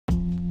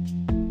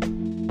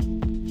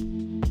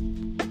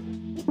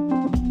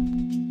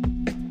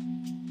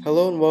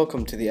Hello and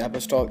welcome to the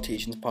Apostolic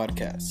Teachings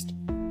Podcast.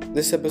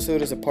 This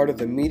episode is a part of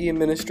the media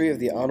ministry of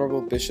the Honorable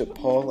Bishop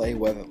Paul A.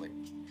 Weatherly.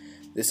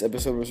 This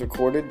episode was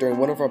recorded during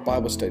one of our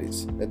Bible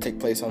studies that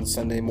take place on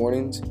Sunday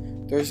mornings,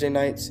 Thursday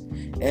nights,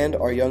 and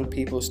our Young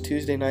People's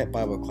Tuesday night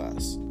Bible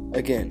class.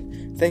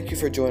 Again, thank you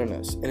for joining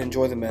us and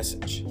enjoy the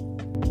message.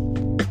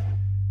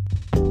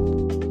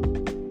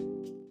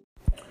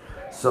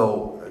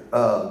 So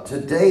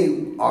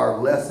today our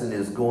lesson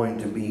is going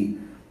to be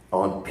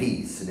on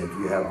peace, and if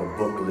you have a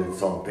booklet,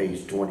 it's on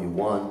page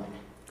 21.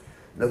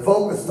 The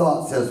focus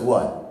thought says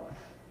what?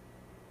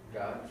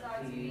 God's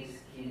peace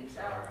keeps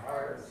our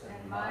hearts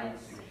and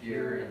minds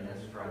secure in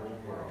this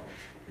troubled world.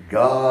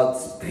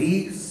 God's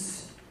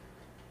peace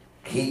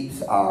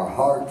keeps our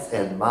hearts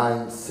and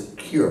minds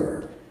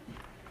secure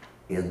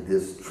in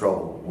this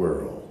troubled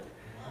world.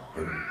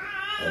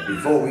 And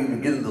before we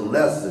even get into the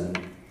lesson,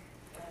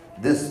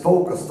 this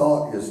focus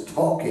thought is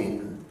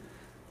talking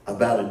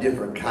about a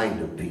different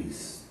kind of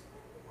peace.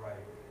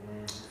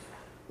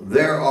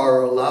 There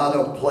are a lot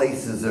of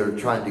places that are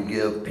trying to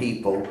give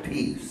people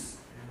peace.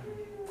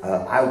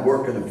 I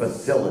work in a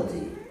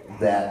facility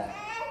that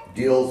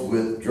deals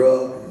with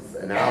drugs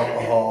and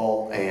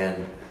alcohol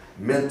and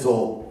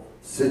mental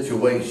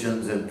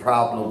situations and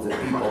problems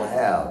that people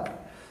have.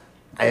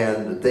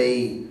 And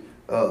they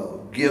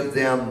give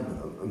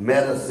them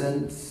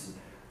medicines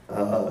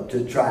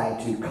to try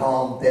to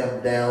calm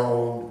them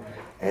down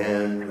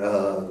and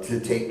to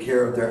take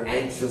care of their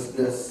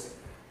anxiousness.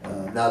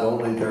 Not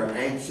only their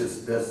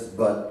anxiousness,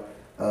 but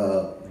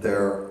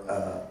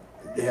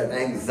they have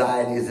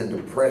anxieties and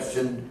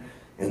depression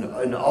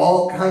and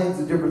all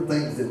kinds of different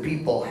things that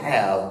people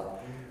have.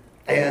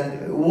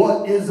 And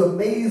what is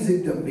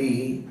amazing to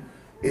me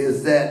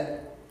is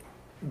that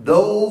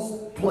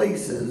those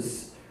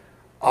places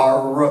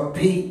are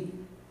repeat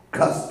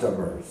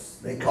customers.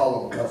 They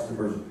call them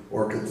customers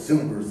or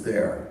consumers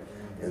there.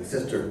 And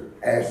Sister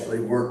Ashley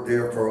worked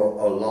there for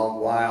a long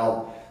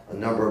while, a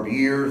number of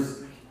years.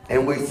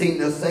 And we've seen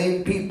the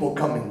same people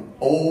coming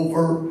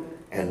over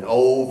and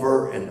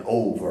over and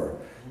over.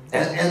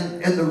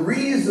 And the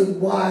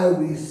reason why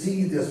we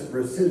see this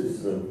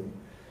recidivism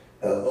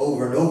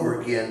over and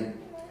over again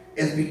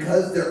is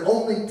because they're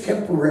only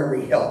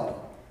temporary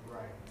help.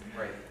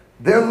 Right.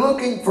 They're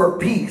looking for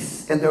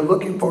peace, and they're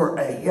looking for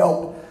a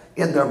help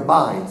in their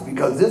minds,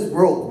 because this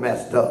world's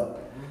messed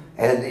up.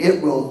 And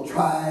it will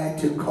try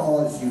to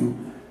cause you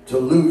to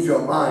lose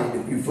your mind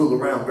if you fool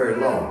around very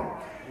long.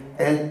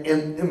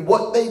 And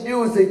what they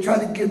do is they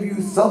try to give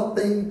you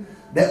something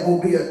that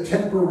will be a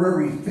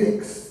temporary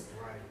fix.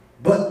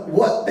 But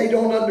what they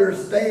don't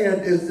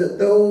understand is that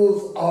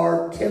those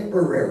are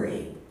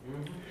temporary.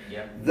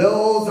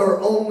 Those are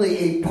only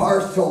a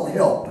partial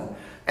help.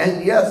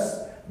 And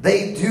yes,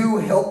 they do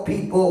help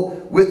people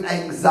with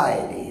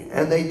anxiety.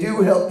 And they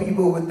do help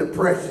people with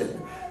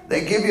depression.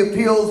 They give you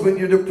pills when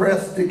you're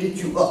depressed to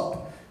get you up.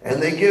 And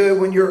they give it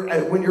when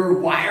you're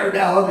wired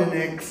out and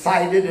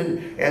excited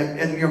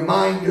and your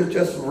mind is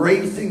just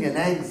racing and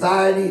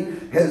anxiety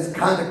has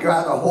kind of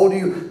got a hold of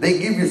you. They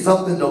give you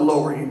something to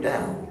lower you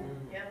down.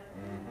 Yep.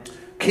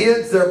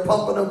 Kids, they're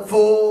pumping them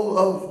full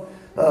of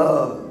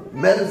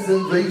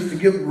medicines. They used to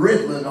give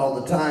Ritalin all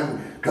the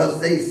time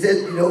because they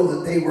said,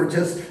 that they were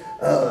just,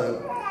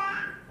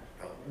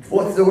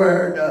 what's the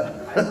word?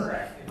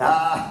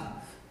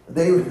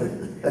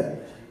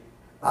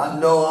 I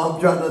know I'm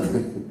trying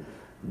to...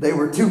 They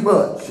were too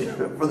much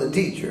for the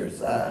teachers.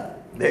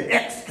 They're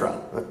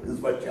extra,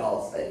 is what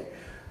y'all say.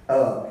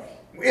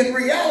 In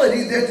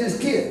reality, they're just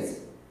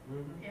kids.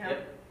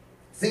 Yep.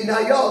 See, now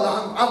y'all,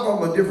 I'm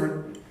from a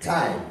different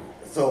time.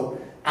 So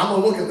I'm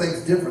going to look at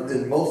things different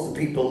than most of the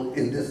people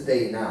in this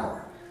day and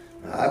hour.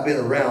 I've been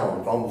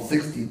around for almost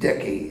 6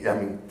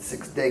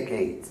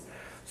 decades.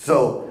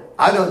 So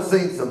I done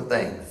seen some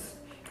things.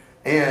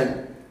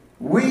 And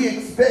we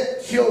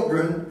expect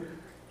children,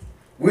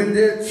 when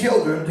they're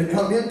children, to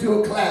come into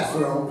a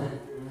classroom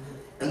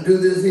and do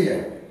this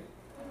here.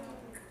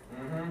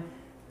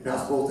 You're not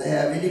supposed to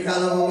have any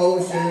kind of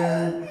emotion,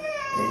 and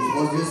you're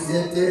supposed to just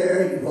sit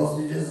there, you're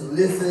supposed to just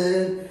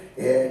listen,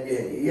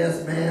 and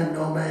yes ma'am,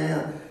 no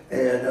ma'am,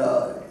 and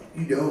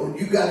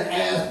you got to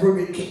ask for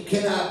me,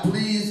 can I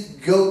please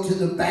go to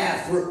the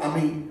bathroom?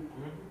 I mean,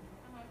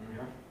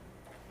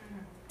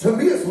 to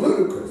me it's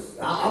ludicrous.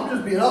 I'm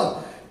just being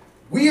honest.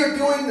 We are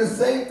doing the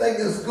same thing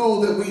in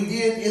school that we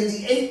did in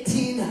the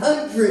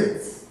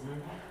 1800s.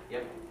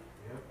 Yep,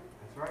 that's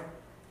right.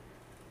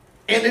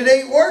 And it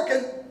ain't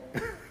working. They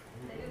do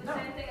the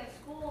same thing in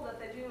school that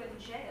they do in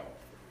jail.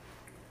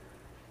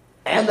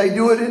 And they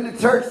do it in the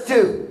church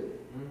too.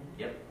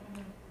 Yep.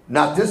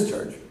 Not this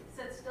church.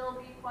 Sit still,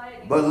 be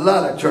quiet. But a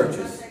lot of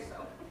churches.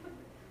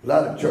 A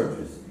lot of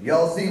churches.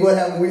 Y'all see what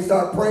happens when we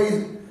start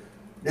praising?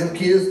 Them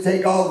kids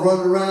take off, run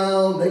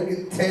around, they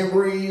get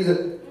tambourines.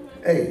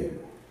 Hey.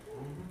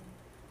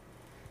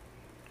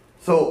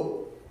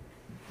 So,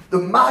 the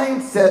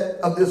mindset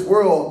of this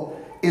world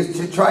is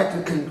to try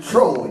to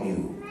control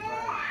you.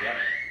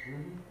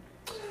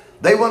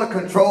 They want to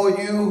control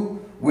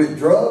you with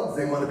drugs.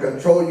 They want to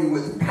control you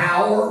with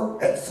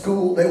power at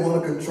school. They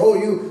want to control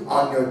you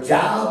on your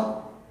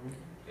job.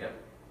 Yep.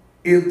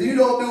 If you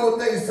don't do what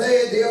they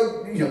say,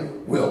 they'll,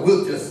 well,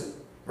 we'll just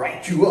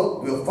write you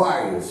up. We'll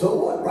fire you. So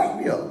what?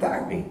 Write me up.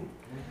 Fire me.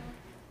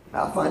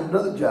 I'll find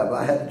another job.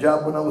 I had a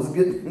job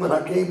when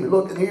I came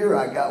looking here.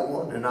 I got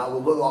one, and I'll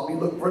be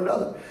looking for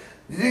another.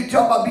 You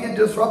talk about being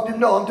disruptive?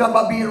 No, I'm talking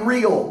about being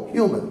real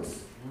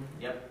humans.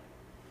 Yep.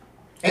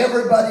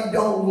 Everybody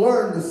don't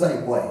learn the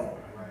same way.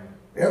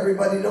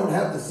 Everybody don't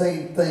have the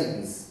same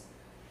things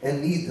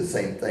and need the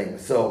same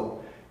things.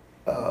 So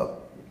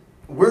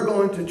we're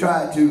going to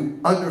try to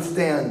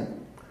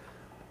understand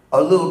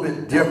a little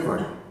bit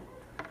different.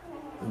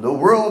 The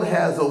world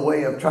has a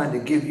way of trying to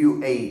give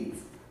you a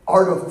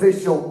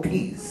artificial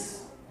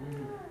peace.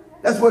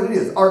 That's what it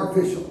is,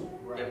 artificial.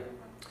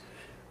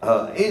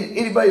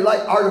 Anybody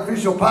like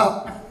artificial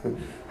pop?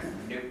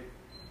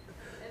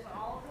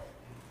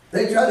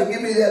 They try to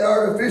give me that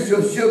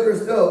artificial sugar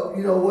stuff.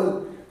 You know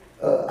what?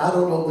 I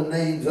don't know the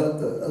names of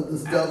the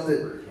stuff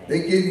that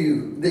they give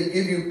you. They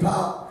give you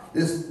pop.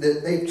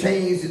 That they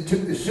changed and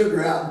took the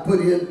sugar out and put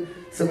in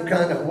some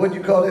kind of, what do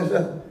you call that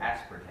stuff?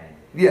 Aspartame.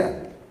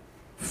 Yeah,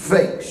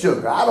 fake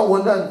sugar. I don't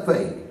want nothing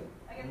fake.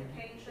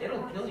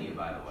 It'll kill you,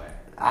 by the way.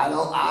 I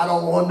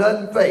don't want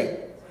nothing fake.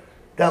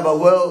 Talking about,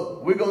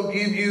 well, we're gonna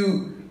give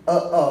you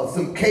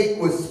some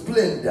cake with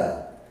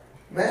Splenda.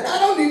 Man, I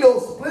don't need no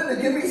Splenda.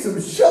 Give me some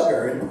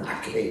sugar in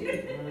my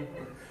cake.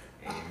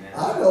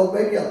 I know,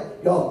 maybe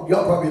y'all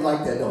probably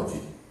like that, don't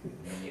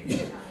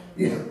you?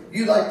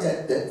 You like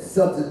that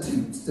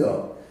substitute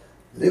stuff.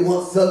 They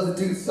want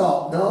substitute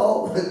salt.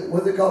 No,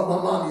 what's it called? My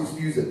mom used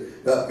to use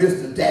it,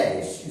 Mr.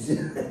 Dash.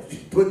 She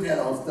put that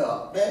on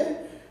stuff. Man,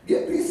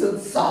 give me some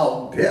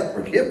salt and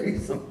pepper. Give me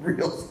some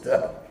real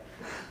stuff.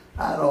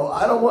 I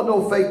don't want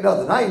no fake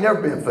nothing. I ain't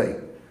never been fake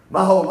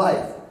my whole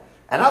life.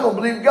 And I don't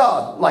believe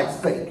God likes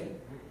fake.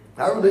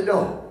 I really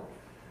don't.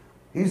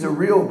 He's a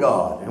real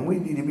God, and we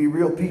need to be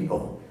real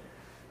people.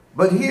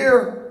 But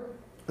here,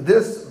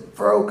 this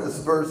focus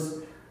verse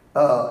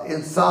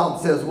in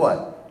Psalm says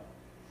what?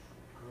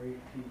 Great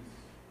peace.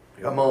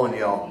 Come on,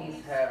 y'all.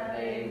 Peace have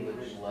they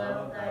which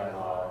love thy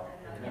law.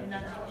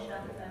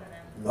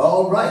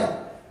 All right.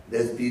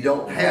 If you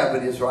don't have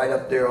it, it's right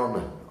up there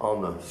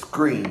on the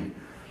screen.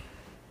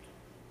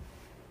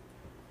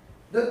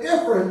 The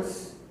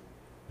difference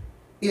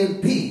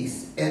in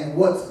peace and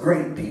what's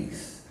great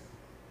peace.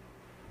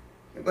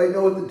 Anybody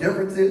know what the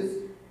difference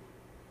is?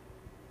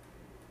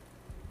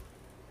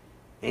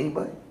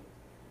 Anybody?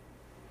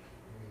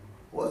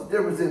 What's the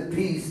difference in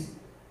peace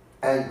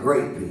and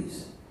great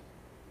peace?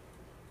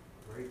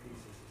 Great peace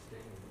is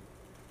sustainable,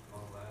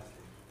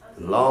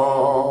 long-lasting.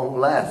 Long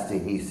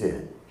lasting, he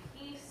said.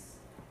 Peace,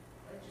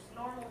 just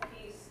normal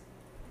peace,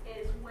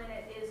 is when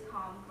it is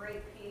calm.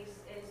 Great peace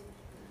is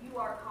you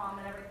are calm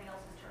and everything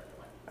else is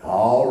turbulent.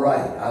 All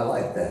right, I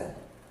like that.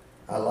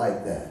 I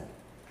like that.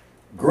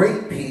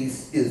 Great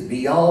peace is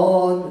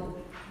beyond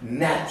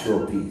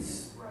natural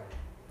peace. Right.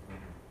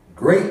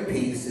 Great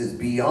peace is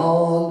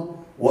beyond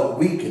what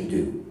we can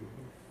do.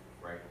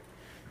 Right.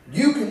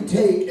 You can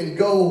take and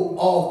go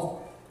off.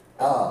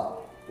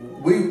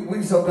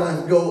 We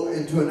sometimes go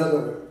into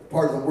another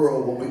part of the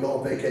world when we go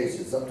on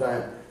vacation.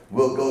 Sometimes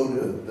we'll go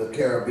to the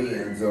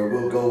Caribbeans, or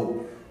we'll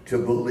go to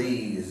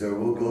Belize, or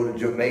we'll go to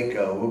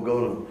Jamaica, we'll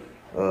go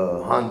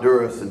to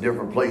Honduras and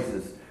different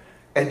places.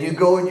 And you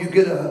go and you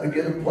get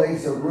a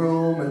place, a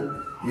room,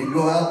 and you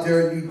go out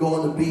there and you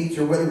go on the beach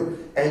or whatever,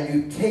 and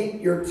you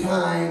take your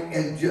time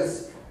and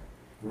just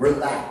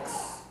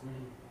relax.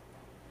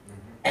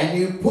 And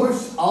you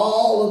push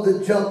all of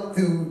the junk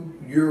through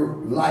your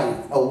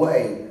life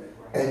away,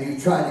 and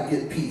you try to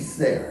get peace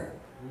there.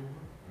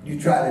 You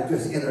try to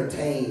just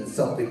entertain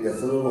something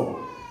that's a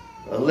little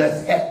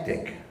less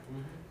hectic.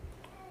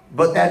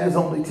 But that is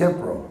only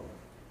temporal.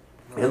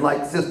 And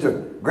like Sister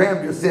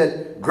Graham just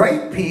said,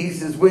 great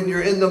peace is when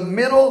you're in the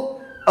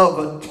middle of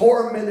a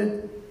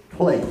tormented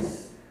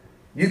place.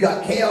 You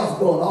got chaos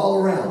going all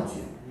around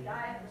you. The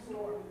eye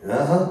of the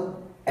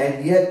storm.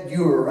 And yet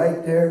you are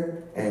right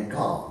there and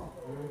calm.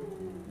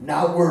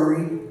 Not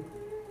worried,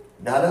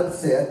 not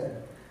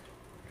upset.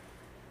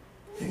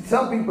 See,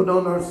 some people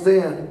don't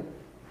understand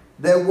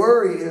that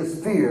worry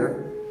is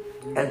fear,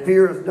 and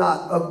fear is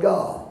not of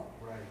God.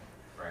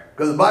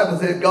 Because the Bible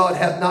says God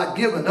hath not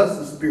given us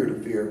the spirit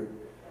of fear,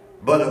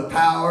 but of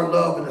power,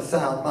 love, and a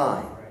sound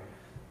mind.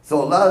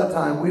 So a lot of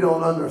times we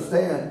don't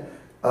understand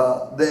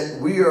that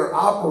we are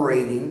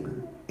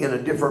operating in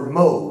a different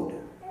mode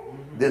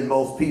than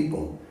most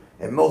people.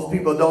 And most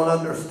people don't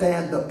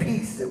understand the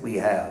peace that we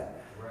have.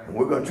 And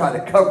we're going to try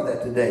to cover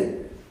that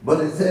today. But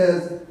it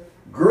says,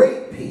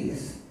 great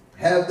peace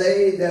have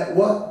they that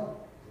what?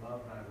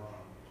 Love thy law.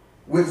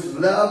 Which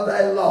love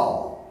thy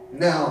law.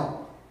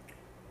 Now,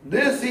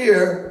 this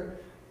here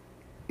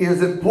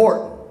is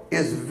important.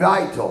 It's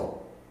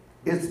vital.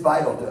 It's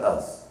vital to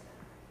us.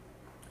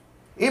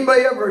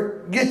 Anybody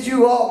ever get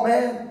you all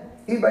mad?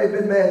 Anybody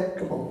been mad?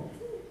 Come on.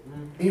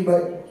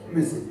 Anybody? Let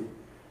me see.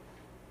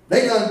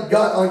 They done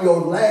got on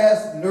your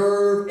last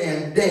nerve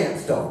and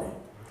danced on it.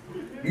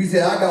 You say,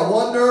 I got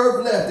one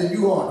nerve left and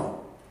you on it.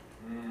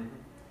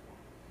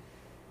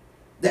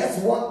 That's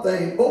one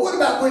thing. But what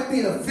about when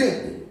being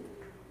offended?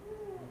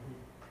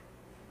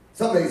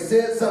 Somebody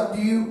said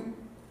something to you.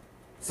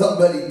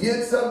 Somebody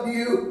did something to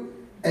you.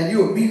 And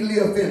you immediately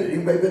offended.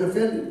 Anybody been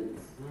offended?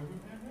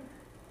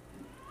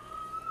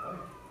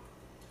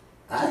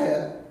 I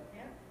have.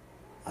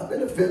 I've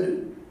been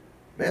offended.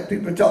 Man,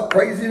 people talk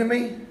crazy to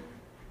me.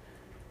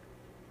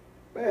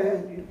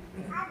 Man,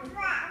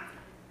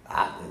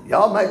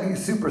 y'all might be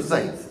super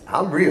saints.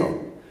 I'm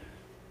real.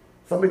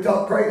 Somebody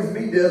talk crazy to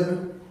me,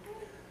 Desmond.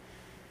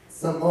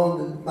 Some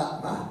on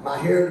my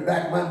hair in the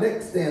back of my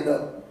neck stand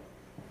up.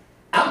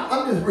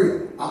 I'm just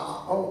real.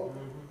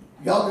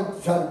 Y'all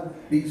can try to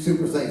be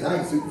super saints. I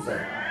ain't super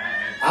saint.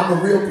 I'm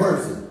a real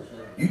person.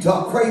 You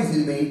talk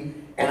crazy to me,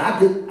 and I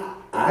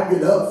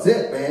get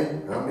upset,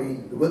 man. I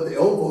mean, what the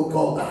old folks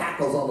call the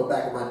hackles on the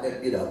back of my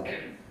neck get up.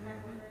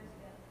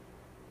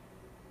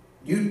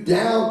 You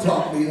down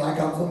talk me like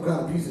I'm some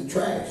kind of piece of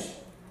trash.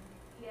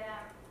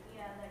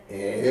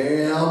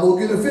 And I'm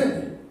going to get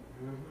offended.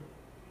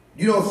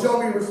 You don't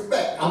show me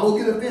respect, I'm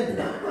going to get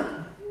offended.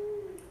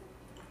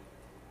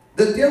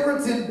 The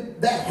difference in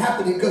that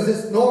happening, because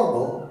it's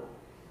normal,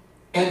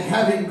 and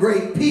having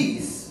great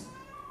peace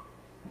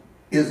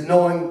is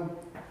knowing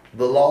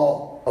the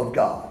law of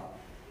God.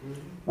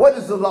 What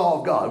is the law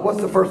of God?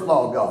 What's the first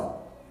law of God?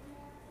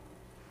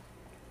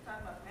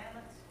 Talking about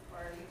commandments, or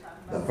are you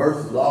talking about The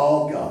first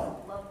law of God.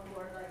 love the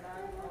Lord thy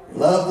God?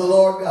 Love the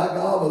Lord thy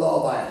God with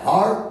all thy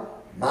heart,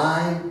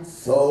 mind,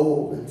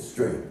 soul, and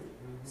strength.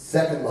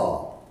 Second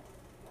law.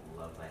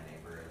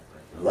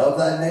 Love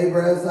thy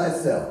neighbor as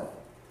thyself.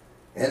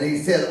 And he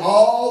said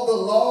all the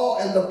law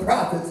and the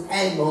prophets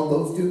hang on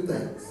those two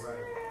things.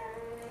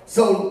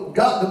 So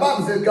God, the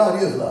Bible says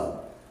God is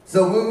love.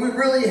 So when we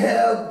really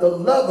have the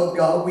love of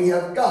God, we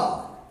have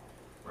God.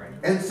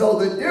 And so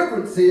the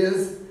difference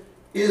is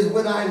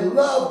when I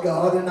love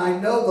God and I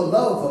know the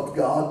love of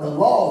God, the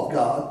law of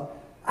God,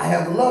 I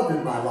have love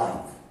in my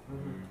life.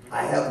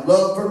 I have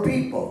love for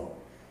people.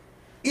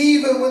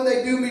 Even when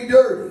they do me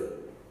dirty.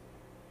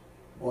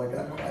 Boy, I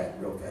got quiet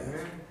real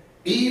fast.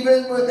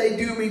 Even when they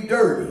do me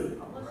dirty.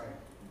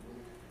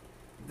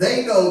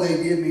 They know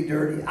they did me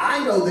dirty.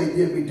 I know they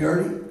did me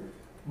dirty.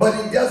 But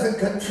it doesn't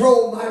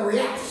control my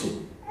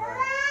reaction.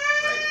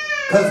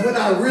 Because when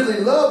I really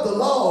love the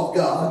law of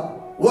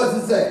God, what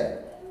does it say?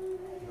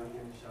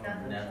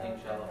 Nothing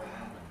shall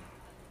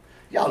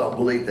Y'all don't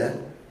believe that.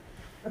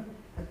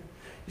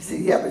 You see,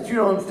 yeah, but you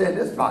don't understand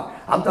this part.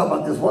 I'm talking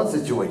about this one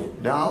situation.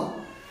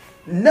 No.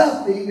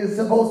 Nothing is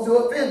supposed to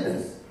offend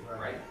us.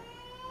 Right.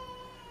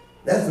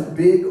 That's a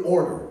big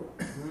order.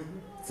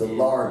 It's a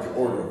large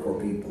order for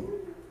people.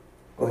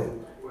 Go ahead.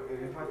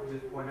 If I could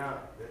just point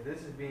out that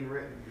this is being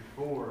written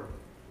before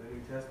the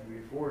New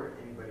Testament, before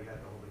anybody had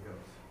the Holy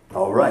Ghost.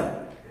 All right.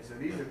 And so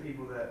these are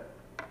people that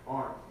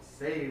aren't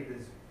saved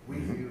as we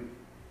view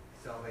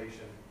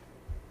salvation.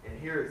 And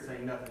here it's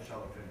saying nothing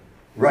shall offend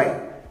you.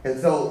 Right. And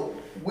so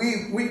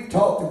we've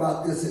talked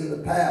about this in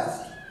the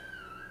past.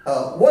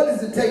 What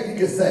does it take to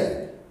get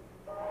saved?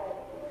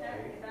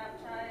 Be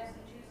baptized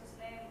in Jesus'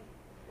 name,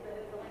 live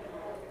in the link of the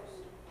Holy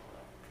Ghost.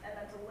 And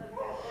then to live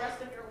the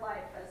rest of your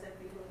life as if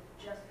you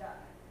have just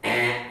gotten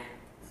it.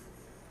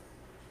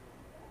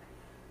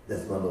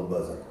 That's my little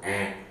buzzer.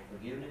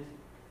 Forgiveness?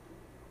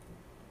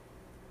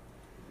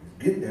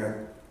 Get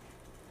there.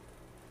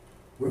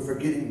 We're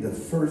forgetting the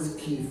first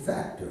key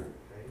factor.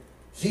 Okay?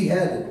 She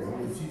had it. I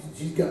mean,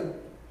 she's got.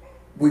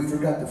 We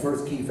forgot the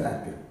first key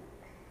factor.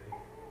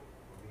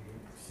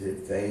 She said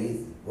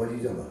faith. What are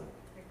you talking about?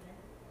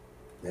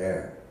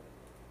 There.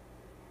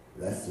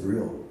 That's the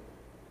real.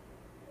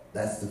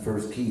 That's the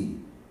first key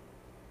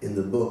in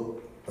the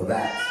book of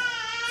Acts.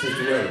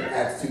 Sister Reverend,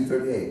 Acts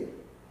 2:38.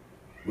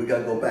 We got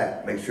to go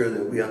back, make sure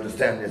that we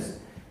understand this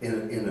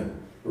in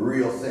a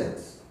real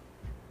sense.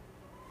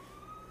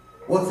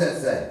 What's that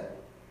say?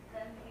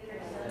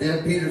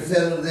 Then Peter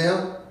said to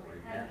them,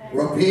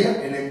 repent,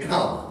 and then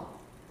comma.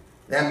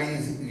 That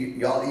means,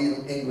 y'all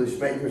English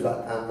majors,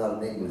 I'm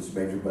not an English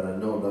major, but I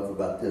know enough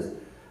about this.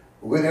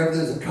 Whenever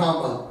there's a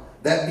comma,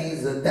 that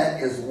means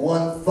that is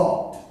one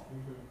thought.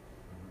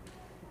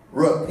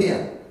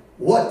 Repent.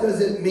 What does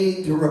it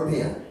mean to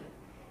repent?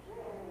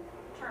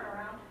 Turn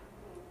around.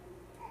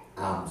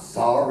 I'm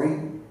sorry,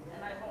 And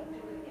I won't do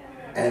it again.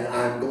 and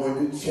I'm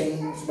going to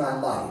change my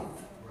life.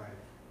 Right.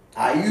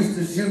 I used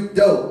to shoot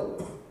dope.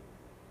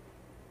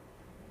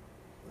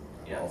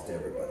 I Yeah. lost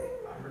everybody.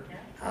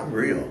 I'm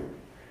real.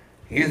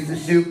 I used to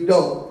shoot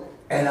dope,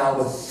 and I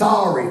was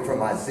sorry for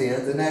my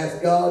sins and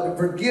asked God to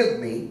forgive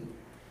me,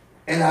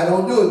 and I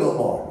don't do it no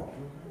more.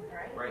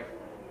 Right.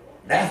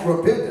 That's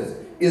repentance,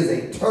 is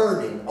a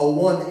turning, a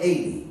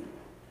 180.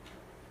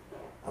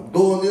 I'm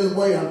going this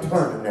way, I'm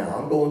turning now.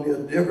 I'm going in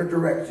a different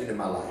direction in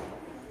my life.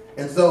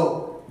 And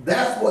so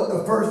that's what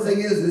the first thing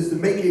is to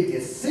make a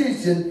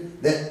decision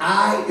that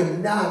I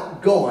am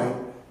not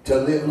going to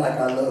live like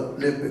I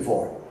lived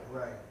before.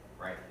 Right.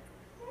 Right.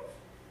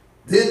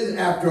 Then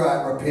after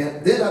I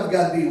repent, then I've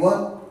got to be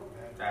what?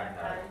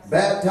 Baptized.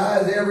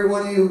 Baptize every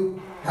one of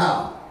you.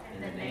 How?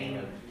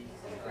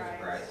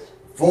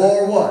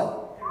 For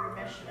what? The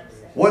remission of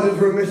sin. What does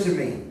remission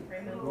mean?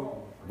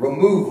 Removal.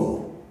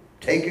 Removal.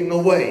 Taking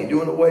away.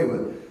 Doing away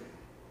with.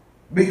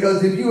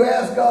 Because if you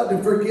ask God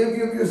to forgive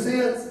you of your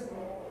sins,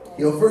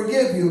 He'll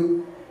forgive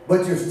you,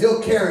 but you're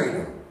still carrying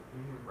them.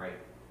 Right.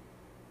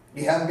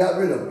 You haven't got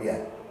rid of them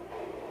yet.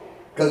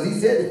 Because He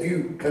said if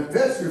you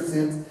confess your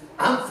sins,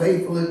 I'm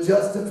faithful and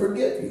just to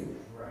forgive you.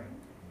 Right.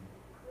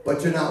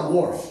 But you're not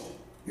washed.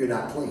 You're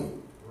not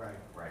clean. Right.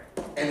 Right.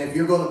 And if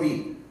you're going to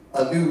be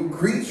a new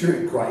creature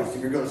in Christ,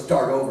 if you're going to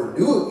start over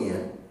new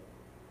again,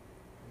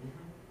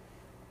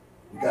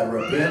 you got to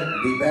repent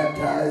and be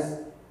baptized.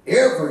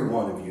 Every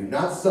one of you,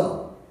 not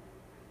some.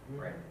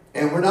 Right.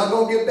 And we're not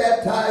going to get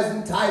baptized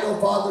in title,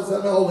 Father,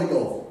 Son, and Holy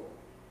Ghost.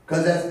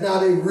 Because that's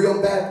not a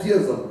real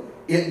baptism.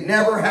 It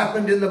never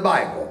happened in the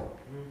Bible.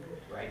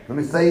 Right. Let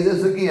me say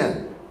this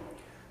again.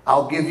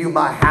 I'll give you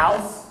my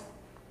house.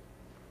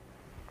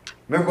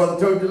 Remember what I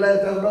told you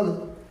last time,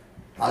 brother?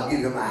 I'll give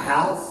you my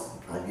house.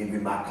 I'll give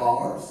you my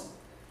cars.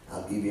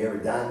 I'll give you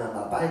every dime on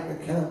my bank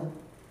account.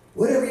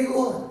 Whatever you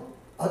want.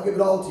 I'll give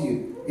it all to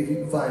you. If you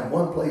can find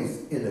one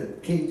place in the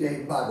King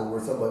James Bible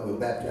where somebody was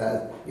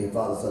baptized in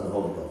Father, Son, and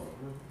Holy Ghost.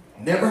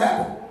 Never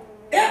happened.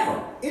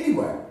 Ever.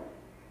 Anywhere.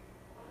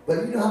 But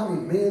you know how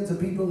many millions of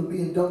people are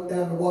being dunked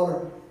down the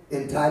water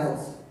in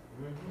titles?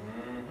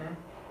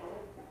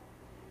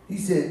 He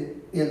said,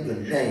 in the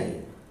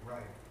name.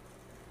 Right.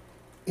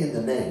 In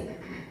the name.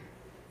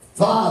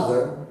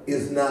 Father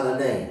is not a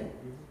name.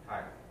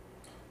 Right.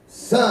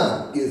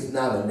 Son is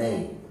not a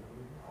name.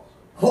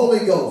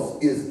 Holy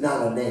Ghost is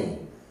not a name.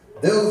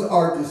 Those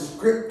are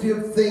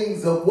descriptive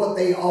things of what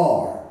they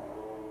are.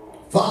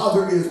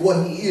 Father is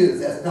what He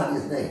is. That's not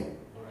His name.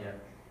 Yeah.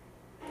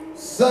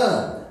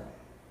 Son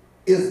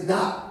is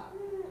not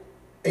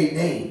a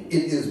name.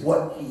 It is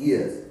what He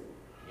is.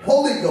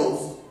 Holy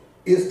Ghost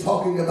is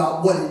talking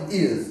about what it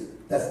is.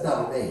 That's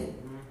not a name.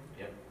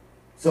 Yep.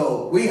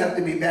 So we have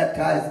to be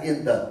baptized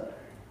in the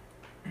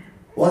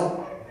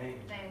what?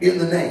 In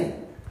the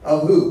name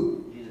of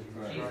who? Jesus.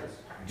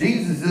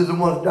 Jesus is the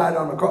one who died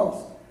on the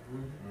cross.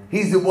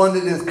 He's the one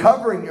that is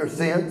covering your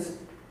sins.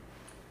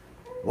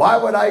 Why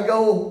would I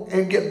go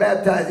and get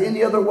baptized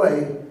any other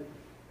way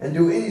and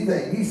do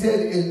anything? He said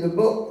in the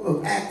book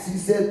of Acts, He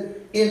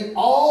said, in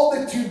all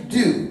that you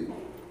do,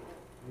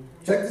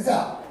 check this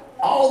out,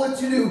 all that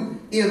you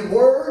do in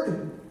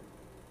word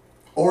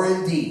or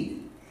in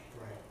deed.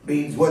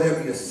 Means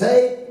whatever you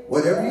say,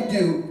 whatever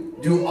you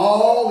do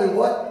all in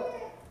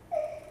what?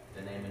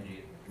 The name of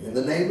Jesus. In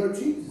the name of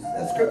Jesus.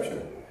 That's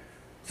scripture.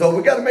 So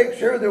we got to make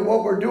sure that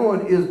what we're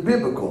doing is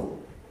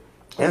biblical.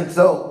 And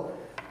so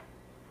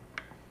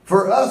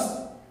for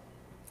us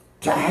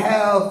to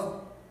have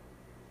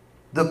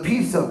the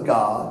peace of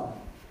God,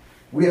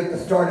 we have to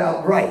start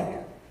out right.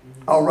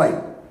 All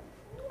right.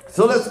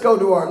 So let's go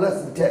to our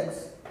lesson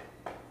text.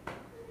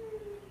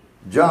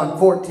 John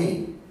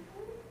 14.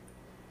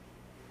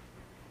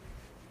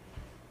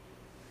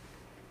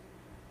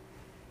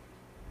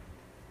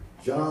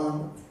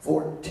 John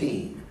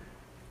 14.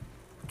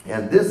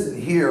 And this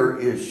here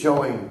is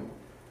showing,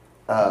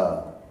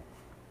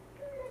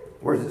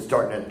 where's it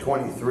starting at?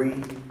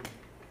 23?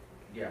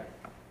 Yeah.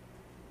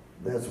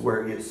 That's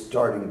where it's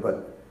starting,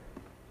 but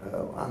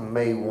I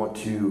may want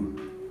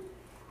to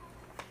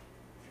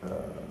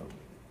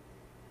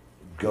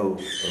go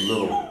a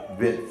little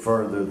bit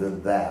further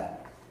than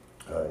that,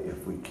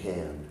 if we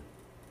can.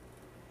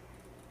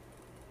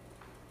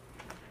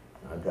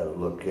 I've got to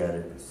look at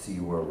it and see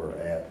where we're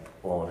at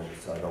on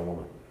it, so I don't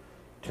want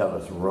to tell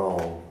us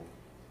wrong.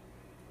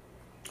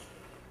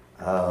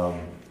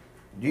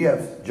 Do you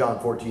have John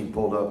 14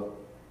 pulled up?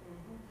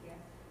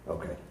 Yeah.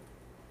 Okay.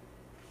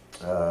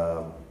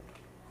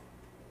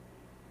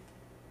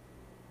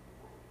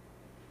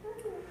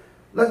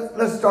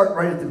 Let's start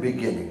right at the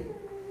beginning.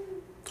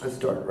 Let's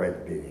start right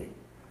at the beginning.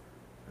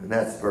 And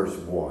that's verse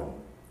 1.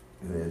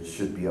 And it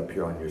should be up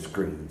here on your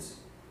screens.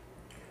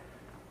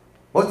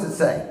 What's it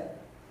say?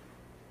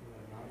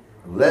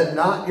 Let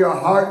not your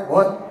heart,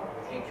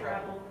 what? Be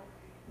troubled.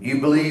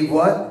 You believe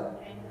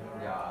what? In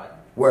God.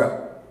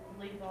 Where?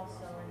 Believe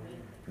also in me.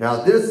 Now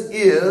this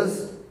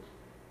is,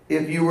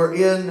 if you were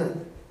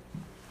in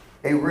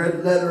a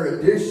red letter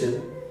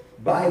edition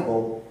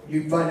Bible,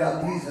 you'd find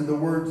out these are the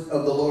words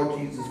of the Lord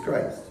Jesus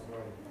Christ.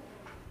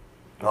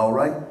 All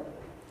right?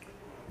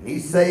 And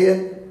He's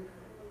saying,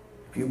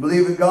 if you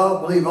believe in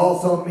God, believe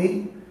also in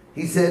me.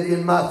 He said,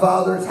 in my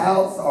Father's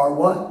house are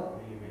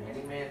what?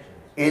 Many mansions.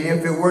 And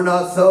if it were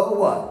not so,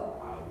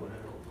 what? I would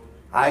have told you.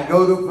 I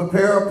go to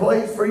prepare a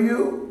place for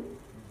you.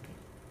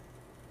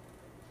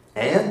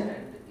 And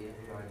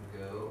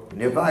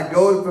if I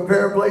go to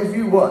prepare a place for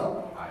you,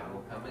 what? I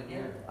will come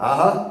again.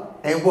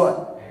 And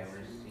what? And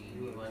receive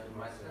you unto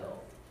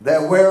myself.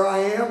 That where I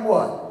am,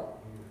 what?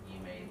 Ye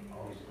may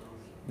also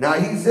be. Now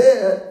He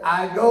said,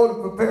 I go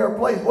to prepare a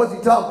place. What's He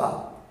talking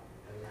about?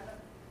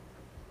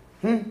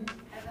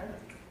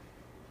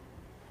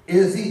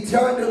 Is He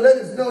trying to let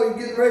us know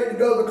He's getting ready to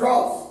go to the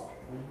cross?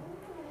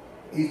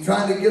 He's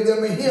trying to give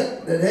them a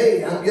hint that,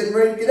 hey, I'm getting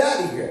ready to get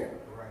out of here.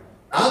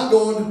 I'm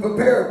going to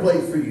prepare a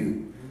place for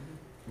you.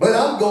 But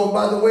I'm going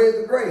by the way of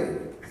the grave.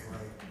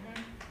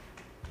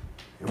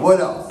 And what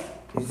else?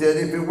 He said,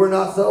 if it were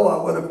not so,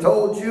 I would have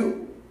told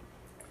you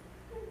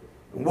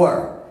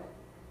where.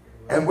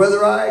 And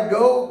whether I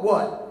go,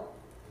 what?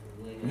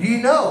 Ye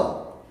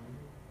know.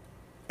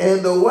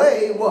 And the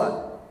way,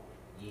 what?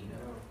 Ye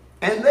know.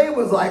 And they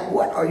was like,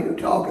 what are you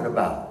talking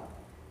about?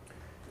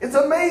 It's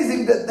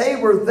amazing that they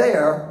were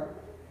there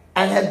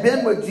and had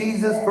been with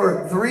Jesus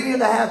for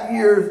 3.5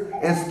 years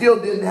and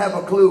still didn't have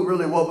a clue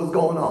really what was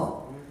going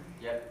on.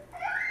 Yep.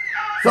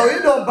 So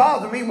it don't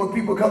bother me when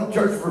people come to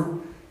church for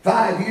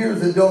 5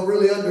 years and don't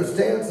really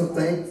understand some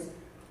things.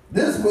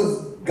 This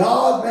was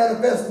God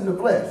manifest in the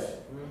flesh.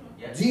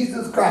 Yep.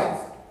 Jesus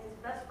Christ. His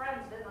best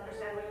friends didn't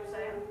understand what he was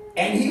saying.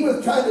 And he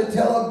was trying to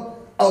tell them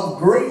of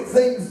great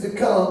things to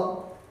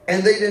come,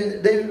 and they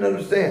didn't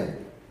understand.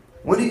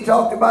 When he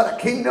talked about a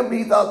kingdom,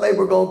 he thought they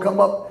were going to come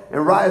up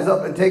and rise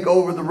up and take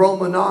over the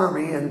Roman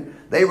army, and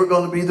they were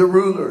going to be the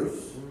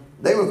rulers.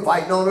 They were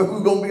fighting on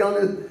who's going to be on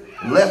the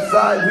left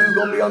side, who's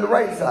going to be on the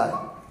right side.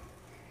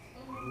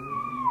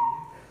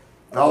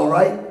 All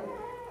right.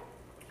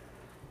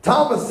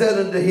 Thomas said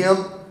unto him,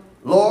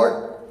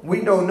 Lord, we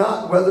know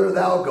not whither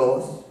thou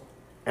goest,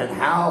 and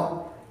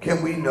how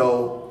can we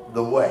know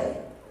the way?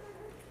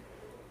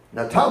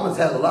 Now, Thomas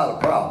had a lot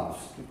of problems.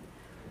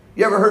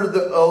 You ever heard of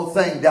the old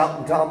saying,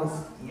 doubting Thomas?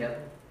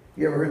 Yep.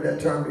 You ever heard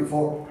that term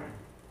before?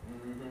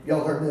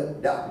 Y'all heard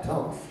that? Doubting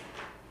Thomas.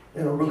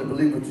 They don't really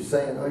believe what you're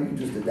saying. Oh, you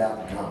just a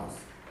doubting Thomas.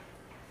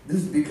 This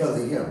is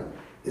because of him.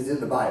 It's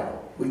in the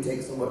Bible. We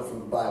take so much from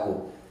the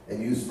Bible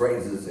and use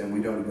phrases and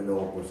we don't even know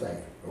what we're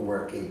saying or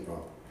where it came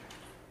from.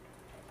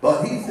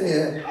 But he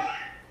said,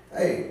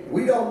 hey,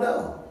 we don't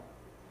know.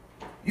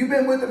 You've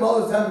been with him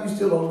all the time, you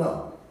still don't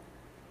know.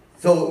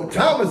 So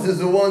Thomas is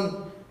the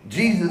one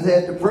Jesus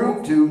had to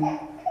prove to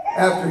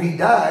after he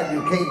died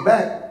and came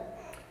back.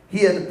 He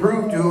had to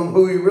prove to him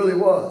who he really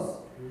was,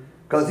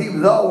 because he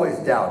was always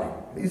doubting.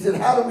 He said,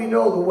 how do we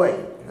know the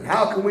way? And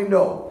how can we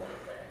know?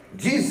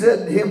 Jesus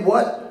said to him,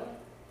 what?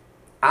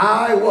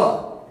 I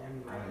what?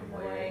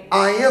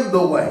 I am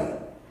the way.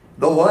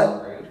 The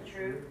what? The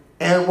truth.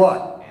 And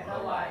what? And the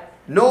life.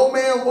 No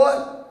man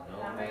what?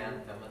 No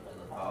man cometh to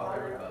the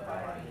Father but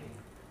by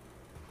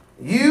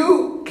me.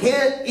 You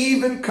can't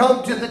even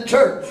come to the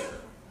church.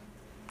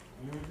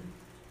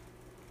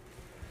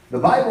 The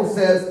Bible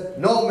says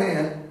no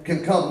man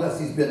can come unless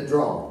he's been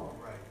drawn.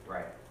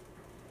 Right.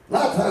 A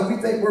lot of times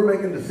we think we're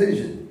making a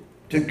decision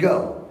to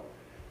go.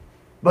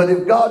 But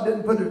if God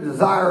didn't put a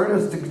desire in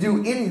us to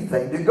do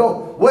anything, to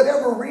go,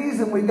 whatever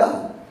reason we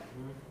got,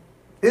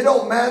 it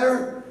don't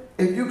matter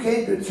if you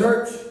came to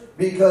church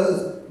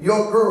because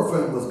your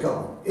girlfriend was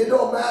coming. It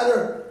don't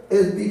matter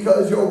if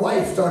because your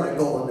wife started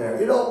going there.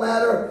 It don't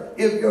matter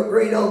if your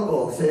great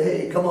uncle said,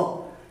 hey, come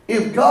on.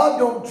 If God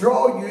don't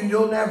draw you,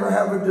 you'll never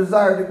have a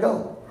desire to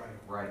go.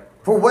 Right.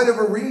 For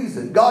whatever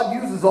reason. God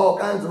uses all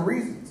kinds of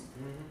reasons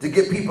to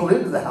get people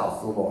into the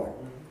house of the Lord.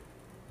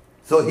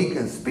 So he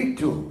can speak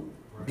to them,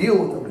 deal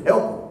with them, and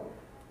help them.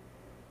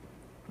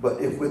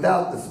 But if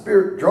without the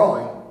Spirit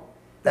drawing,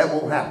 that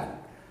won't happen.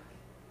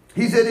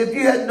 He said, if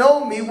you had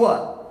known me,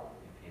 what?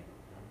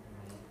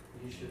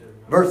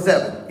 Verse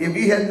 7. If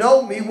you had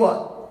known me,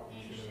 what?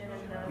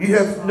 You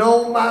have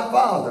known my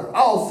Father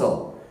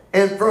also.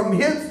 And from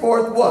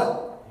henceforth,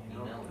 what?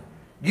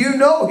 You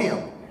know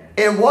him.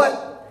 And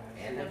what?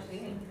 And have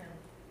seen him.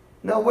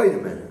 Now, wait a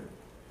minute.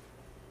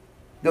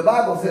 The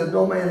Bible says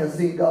no man has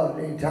seen God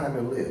at any time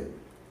and lived.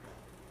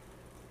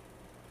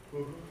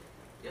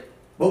 Yep.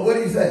 But what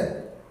did he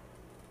say?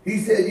 He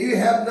said, you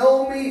have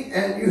known me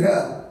and you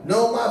have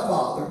known my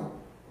Father.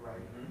 Right.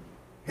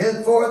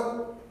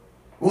 Henceforth,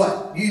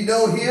 what? You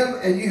know him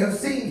and you have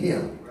seen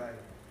him. Right.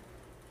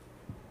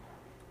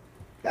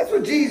 That's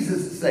what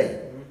Jesus is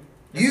saying.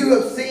 You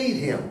have seen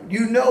him.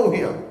 You know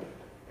him.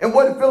 And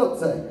what did Philip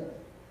say?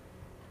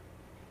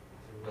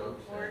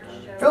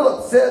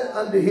 Philip said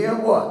unto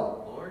him,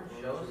 what? Lord,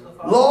 show us the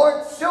Father.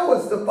 Lord, show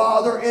us the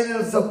Father and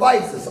it'll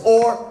suffice us.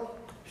 Or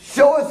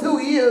show us who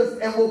he is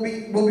and we'll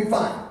be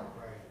fine. Right.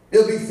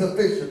 It'll be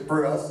sufficient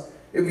for us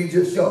if he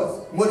just show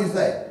us. What do you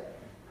say?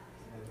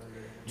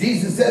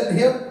 Jesus said to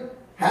him,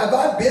 have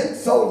I been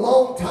so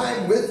long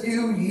time with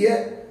you,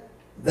 yet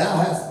thou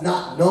hast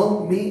not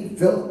known me,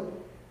 Philip?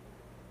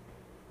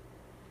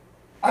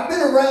 I've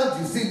been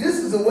around you. See, this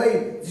is a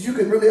way that you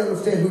can really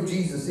understand who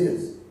Jesus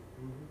is.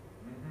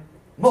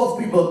 Most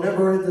people have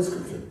never read this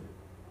scripture.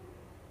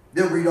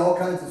 They'll read all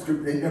kinds of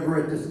scripture. They've never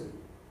read this.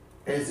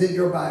 And it's in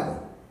your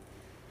Bible.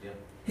 Yep.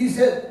 He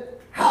said,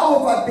 how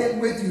have I been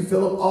with you,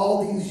 Philip,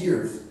 all these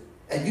years,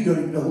 and you don't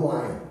even know who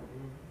I am?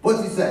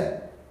 What's he say?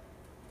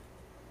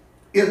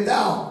 If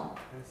thou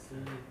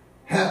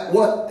have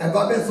what? Have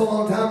I been so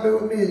long time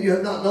with me and you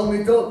have not known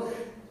me, Philip?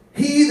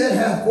 He that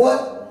hath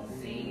what?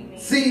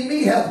 Seen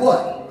me hath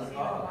what? The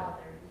Father.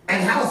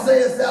 And how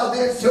sayest thou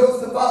then, show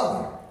us the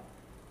Father?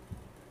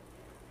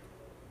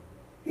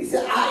 He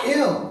said, I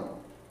am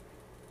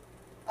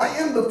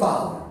the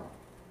Father.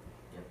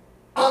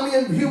 I'm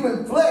in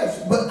human flesh,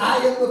 but I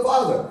am the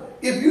Father.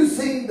 If you've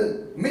seen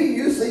me,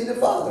 you've seen the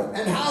Father.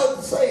 And how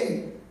to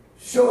say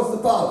show us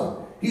the Father.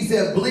 He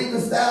said,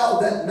 believest thou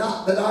that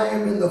not that I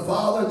am in the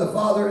Father, and the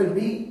Father in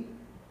me?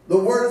 The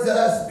words that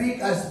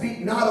I speak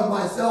not of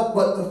myself,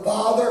 but the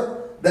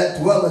Father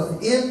that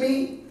dwelleth in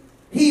me,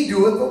 he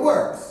doeth the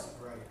works.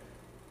 Right.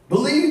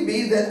 Believe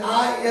me that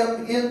I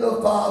am in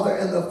the Father,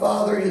 and the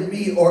Father in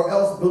me, or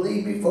else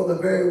believe me for the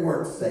very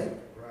works' sake.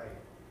 Right.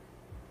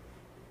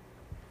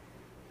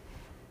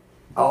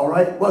 All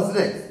right, what's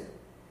next?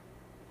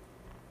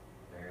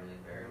 Verily,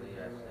 verily,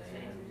 I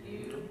say unto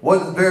you. What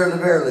does verily,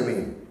 verily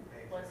mean?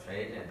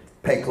 Pay attention.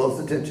 Pay close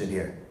attention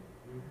here.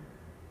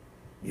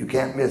 You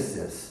can't miss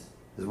this,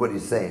 is what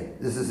he's saying.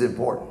 This is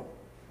important.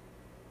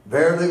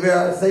 Verily,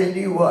 verily, I say unto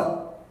you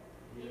what?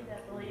 He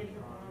that believeth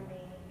on me.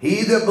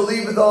 He that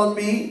believeth on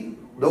me,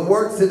 the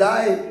works that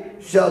I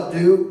shall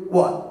do,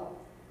 what?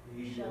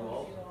 You Shall shall do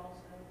also. also.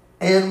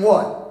 And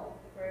what?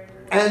 Greater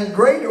And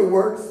greater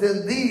works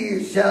than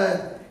these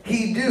shall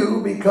he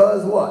do,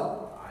 because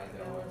what? I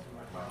go unto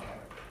my Father.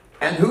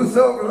 And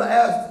whosoever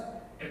asked,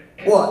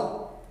 what?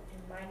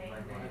 in my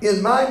name.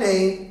 In my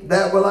name,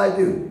 that will I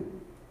do,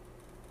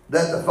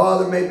 that the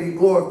Father may be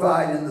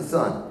glorified in the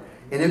Son.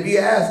 And if you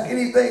ask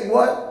anything,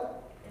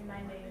 what? In my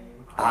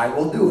name. I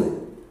will do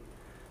it.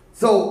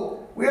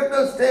 So we have to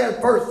understand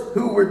first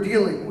who we're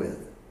dealing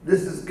with.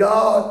 This is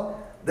God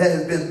that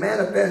has been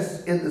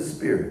manifest in the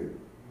Spirit.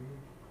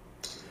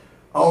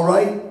 All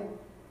right?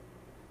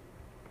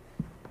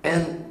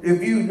 And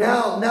if you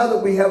now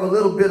that we have a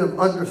little bit of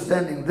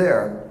understanding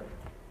there,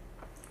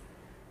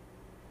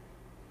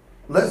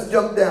 let's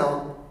jump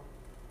down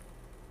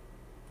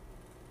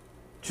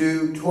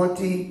to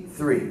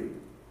 23.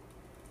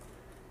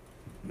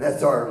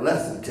 That's our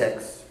lesson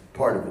text,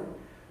 part of it.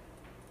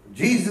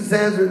 Jesus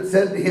answered and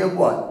said to him,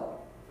 what?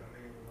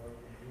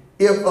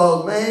 If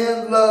a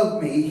man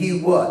love me,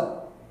 he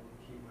what?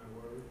 Keep my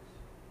words.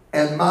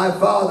 And my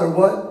Father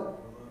what? I love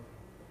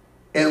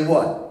And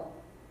what?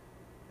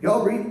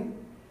 Y'all read? him.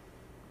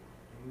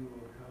 And we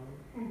will come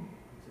to him.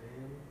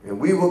 And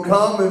we will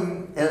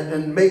come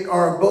and make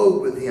our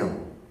abode with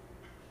him.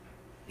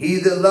 He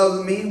that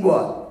loveth me,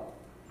 what?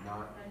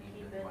 Not And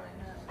keepeth keepeth my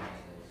not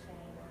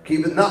sayings.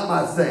 Keepeth not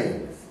my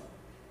sayings.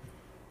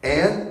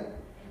 And And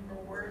the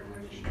word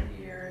which you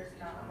hear is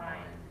not mine,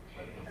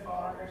 but the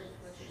Father's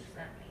which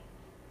sent me.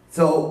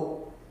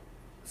 so,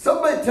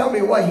 somebody tell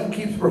me why he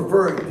keeps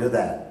referring to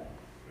that.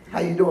 How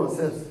you doing,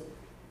 sis?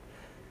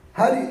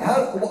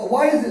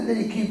 Why is it that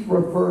he keeps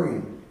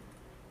referring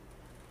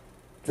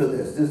to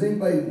this? Does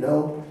anybody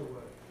know?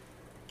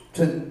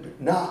 To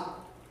not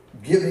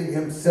giving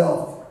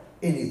himself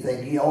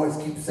anything. He always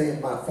keeps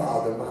saying, my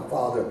Father,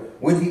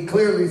 when he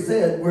clearly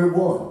said, we're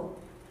one.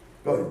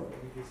 Go ahead.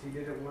 Because he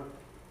didn't want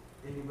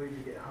anybody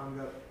to get hung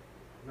up.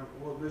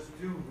 Well, there's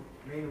two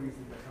main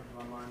reasons that come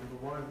to my mind.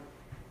 Number one,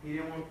 he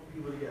didn't want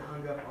people to get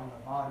hung up on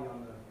the body,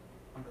 on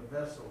the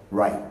vessel.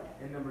 Right.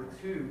 And number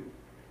two,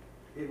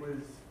 it was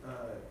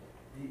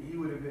he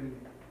would have been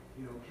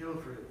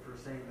killed for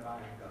saying that I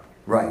am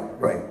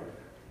God. Right.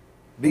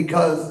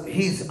 Because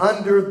he's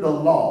under the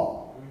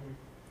law.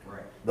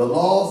 Right. The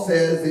law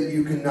says that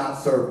you cannot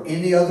serve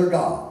any other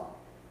God.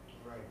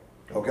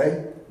 Right.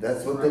 Okay?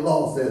 That's what the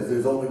law says.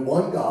 There's only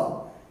one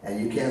God, and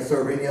you can't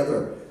serve any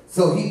other.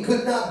 So he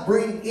could not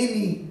bring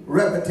any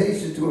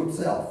reputation to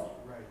himself,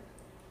 Right.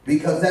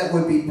 because that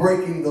would be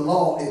breaking the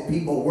law if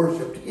people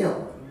worshiped him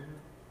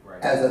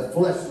Right. as a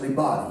fleshly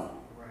body.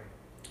 Right.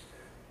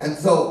 And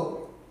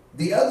so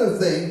the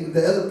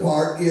other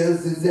part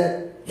is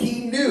that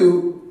he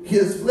knew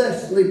his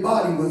fleshly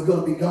body was going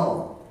to be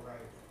gone.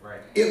 Right.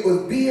 Right. It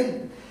was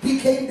he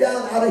came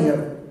down out of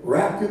heaven,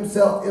 wrapped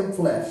himself in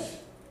flesh,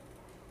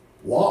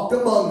 walked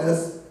among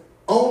us,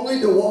 only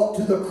to walk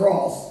to the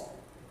cross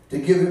to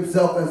give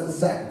himself as a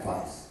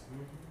sacrifice.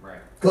 Right.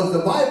 Because the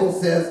Bible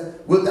says,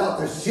 without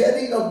the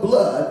shedding of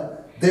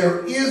blood,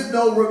 there is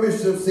no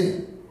remission of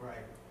sin. Right.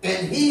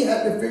 And he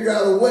had to figure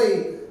out a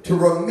way to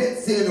remit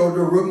sin or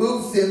to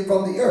remove sin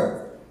from the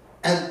earth.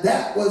 And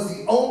that was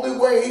the only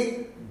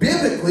way,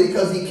 biblically,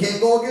 because he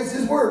can't go against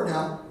his word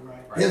now.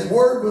 Right. His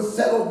word was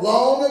settled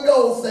long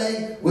ago,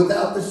 saying,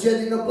 without the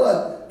shedding of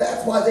blood.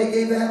 That's why they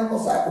gave animal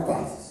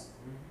sacrifices.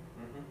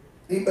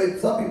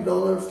 Some people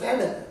don't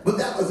understand that. But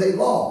that was a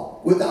law.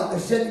 Without the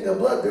shedding of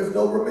blood, there's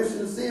no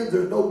remission of sins.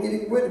 There's no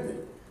getting rid of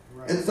it.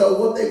 Right. And so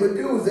what they would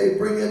do is they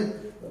bring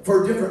in,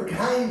 for different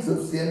kinds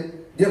of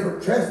sin,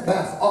 different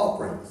trespass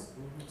offerings.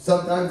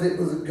 Sometimes it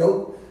was a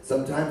goat.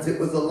 Sometimes it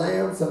was a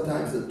lamb.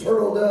 Sometimes a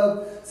turtle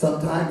dove.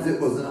 Sometimes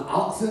it was an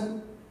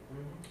oxen.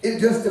 It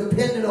just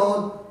depended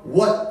on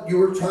what you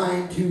were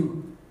trying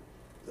to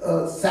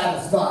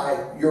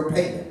satisfy your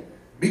payment.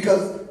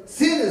 Because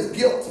sin is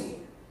guilty.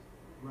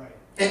 Right.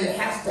 And it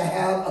has to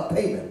have a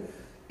payment.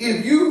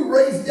 If you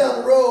race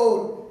down the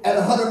road at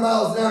 100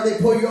 miles an hour and they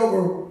pull you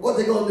over, what are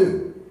they going to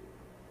do?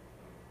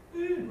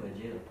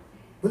 Would you?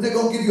 But they're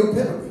going to give you a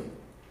penalty.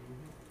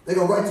 They're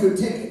going to write you a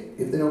ticket.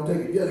 If they don't take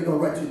it, yeah, they're going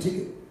to write you a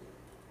ticket.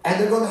 And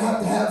they're going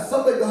to have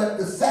somebody going to have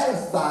to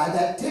satisfy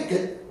that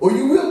ticket, or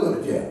you will go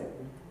to jail.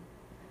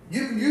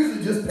 You can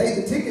usually just pay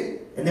the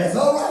ticket, and that's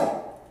all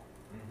right.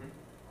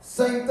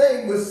 Same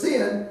thing with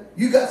sin.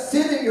 you got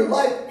sin in your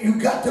life, you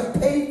got to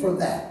pay for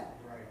that.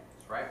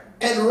 That's right.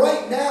 And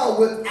right now,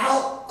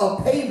 without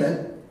a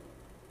payment,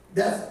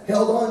 that's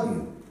held on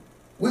you.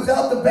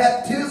 Without the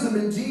baptism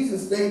in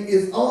Jesus' name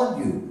is on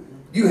you.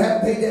 You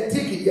haven't paid that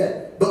ticket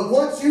yet. But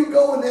once you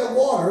go in that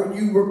water and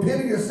you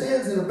repent of your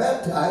sins and are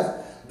baptized,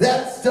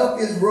 that stuff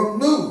is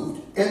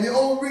removed. And the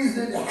only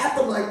reason it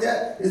happened like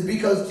that is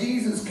because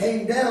Jesus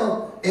came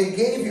down and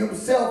gave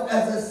himself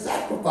as a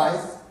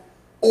sacrifice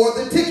or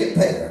the ticket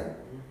payer.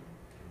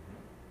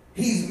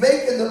 He's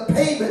making the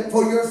payment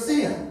for your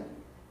sin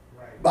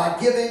by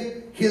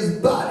giving his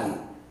body.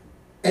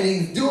 And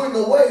he's doing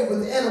away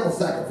with animal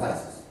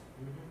sacrifices.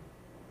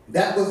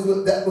 That was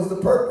the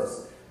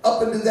purpose.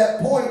 Up until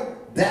that point,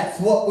 that's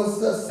what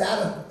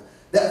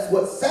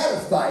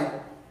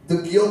satisfied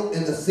the guilt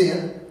and the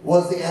sin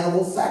was the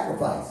animal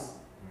sacrifice.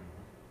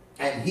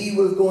 And he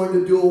was going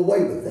to do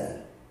away with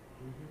that.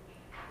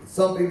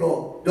 Some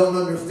people don't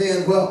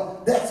understand,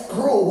 well, that's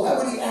cruel. Why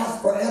would he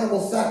ask for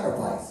animal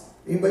sacrifice?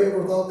 Anybody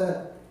ever thought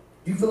that?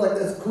 Do you feel like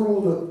that's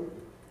cruel to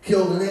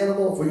kill an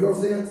animal for your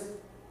sins?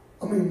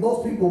 I mean,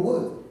 most people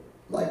would.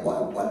 Like,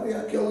 why do we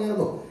have to kill an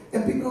animal?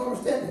 And people don't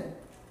understand it.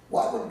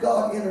 Why would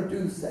God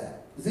introduce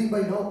that? Does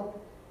anybody know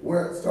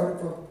where it started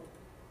from?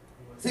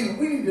 See,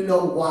 we need to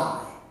know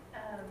why.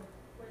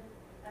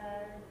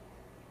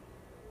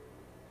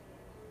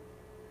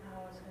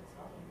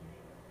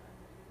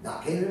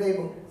 Not Cain and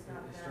Abel.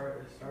 It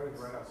started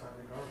right outside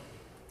the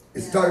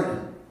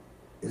garden.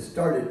 It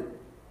started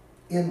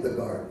in the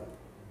garden.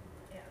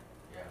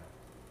 Yeah.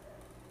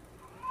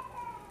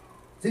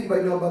 Does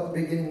anybody know about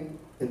the beginning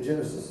in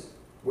Genesis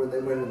where they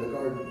went in the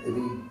garden of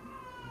Eden?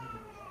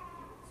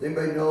 Does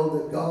anybody know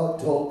that God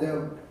told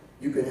them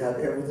you can have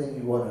everything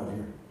you want out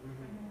here?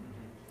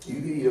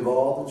 You can eat of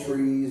all the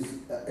trees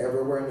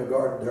everywhere in the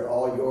garden. They're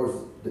all yours.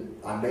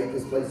 I made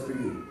this place for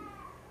you.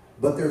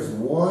 But there's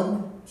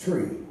one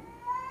tree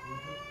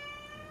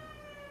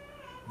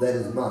that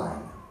is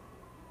mine.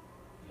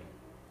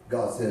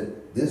 God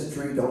said, this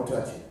tree, don't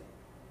touch it.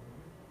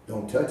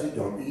 Don't touch it.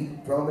 Don't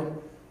eat from it.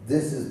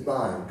 This is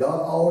mine.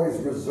 God always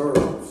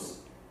reserves.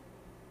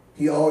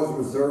 He always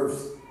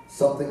reserves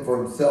something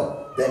for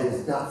himself that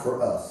is not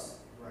for us.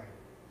 Right.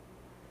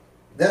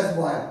 That's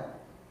why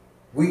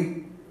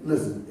we,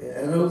 listen,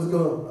 and I know it's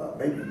going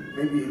to,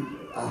 maybe,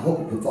 I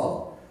hope you can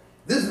follow.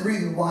 This is the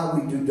reason why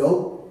we do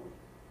dope.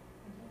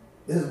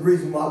 This is the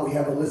reason why we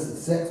have illicit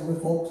sex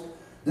with folks.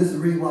 This is the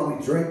reason why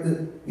we drink.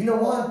 You know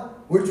why?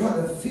 We're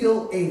trying to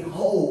fill a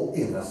hole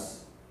in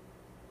us.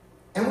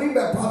 And we've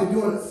been probably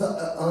doing it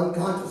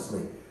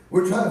unconsciously.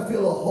 We're trying to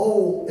fill a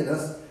hole in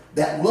us,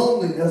 that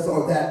loneliness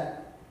or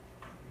that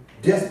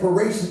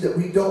desperation that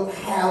we don't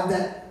have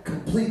that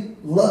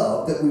complete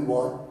love that we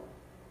want,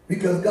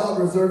 because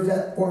God reserves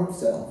that for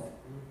himself.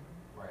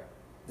 Right.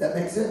 That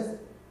makes sense?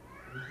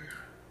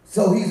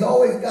 So he's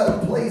always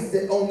got a place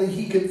that only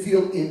he can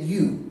feel in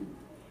you.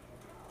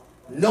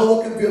 No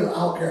one can feel it. I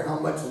don't care how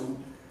much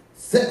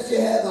sex you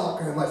have. I don't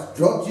care how much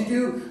drugs you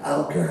do. I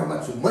don't care how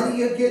much money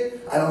you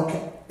get. I don't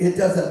care. It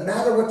doesn't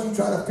matter what you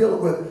try to fill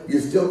it with.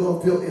 You're still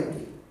going to feel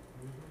empty.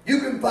 You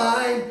can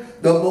find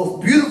the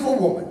most beautiful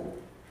woman.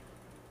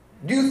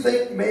 You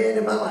think, man,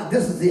 in my mind,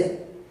 this is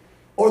it.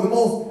 Or the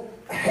most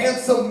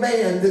handsome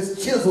man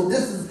that's chiseled.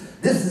 This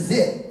is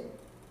it.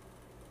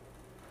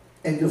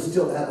 And you'll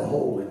still have a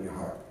hole in your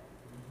heart.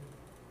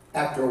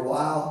 After a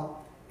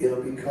while,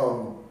 it'll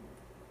become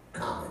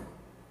common.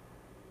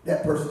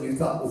 That person you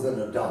thought was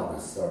an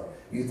Adonis, or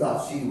you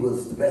thought she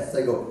was the best,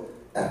 they go,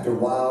 after a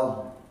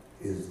while,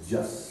 is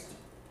just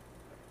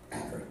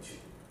average.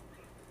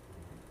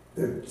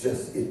 It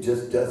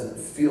just doesn't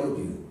fill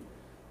you.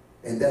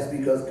 And that's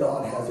because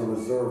God has a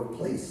reserved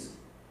place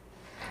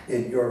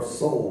in your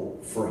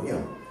soul for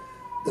him.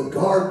 The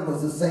garden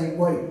was the same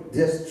way.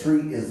 This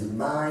tree is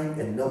mine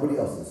and nobody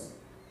else's.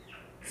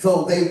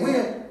 So they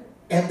went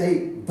and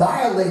they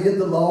violated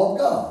the law of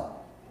God.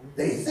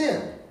 They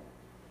sinned.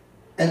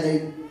 And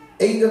they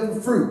ate of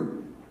the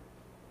fruit.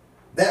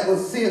 That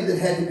was sin that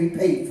had to be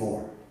paid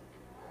for.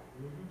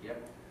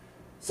 Yep.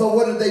 So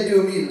what did they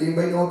do immediately?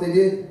 Anybody know what they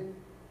did?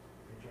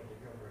 They tried to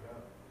cover it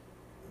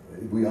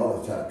up. We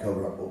always try to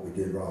cover up what we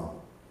did wrong.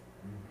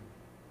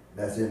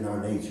 That's in our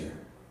nature.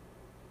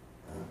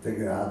 I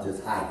figure I'll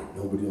just hide it.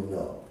 Nobody will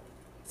know.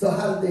 So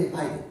how did they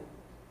hide it?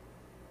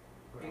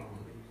 Put on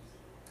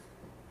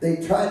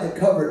leaves. They tried to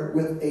cover it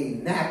with a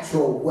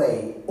natural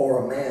way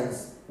or a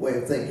man's way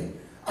of thinking.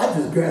 I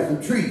just grabbed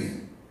some trees.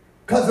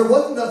 Because there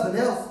wasn't nothing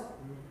else.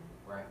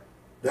 Right.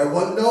 There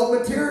wasn't no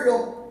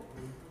material.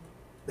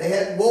 They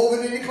hadn't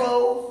woven any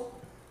clothes.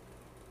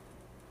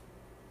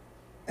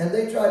 And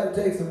they tried to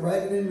take some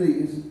raggedy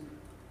leaves.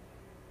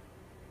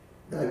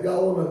 Now, if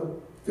y'all want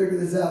to figure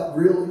this out,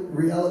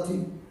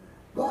 reality,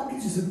 go out and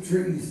get you some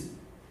trees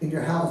in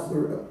your house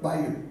or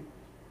by you.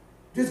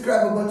 Just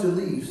grab a bunch of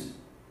leaves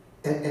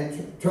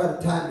and try to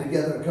tie them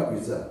together and cover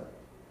yourself.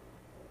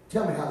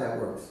 Tell me how that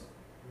works.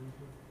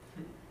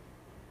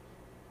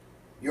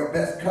 Your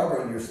best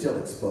covering, you're still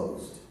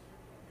exposed.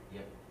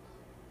 Yep.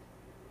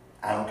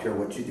 I don't care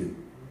what you do.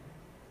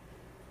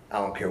 I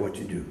don't care what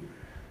you do.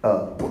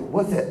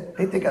 What's that?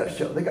 They got a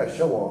show. They got a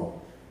show on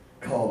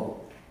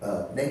called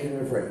Naked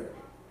and Afraid.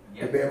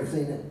 Yep. Have you ever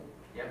seen it?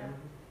 Yep.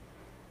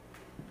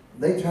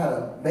 They try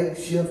to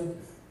makeshift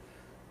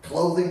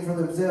clothing for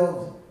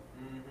themselves,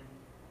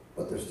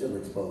 but they're still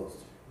exposed.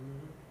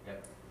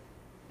 Yep.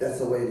 That's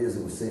the way it is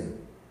with sin.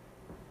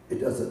 It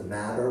doesn't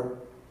matter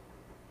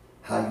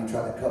how you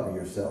try to cover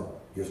yourself,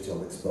 you're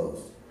still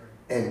exposed.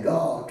 And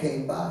God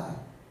came by.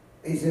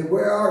 He said,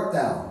 "Where art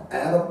thou,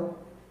 Adam?"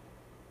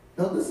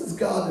 Now this is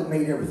God that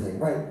made everything,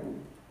 right?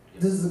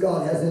 This is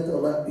God has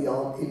intellect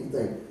beyond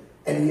anything.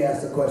 And he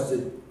asked the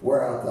question,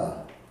 "Where art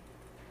thou?"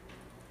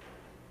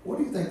 What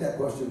do you think that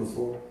question was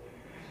for?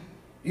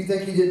 Do you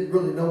think he didn't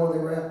really know where they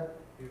were at?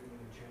 Give them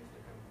a chance to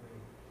come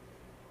clean.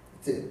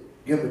 That's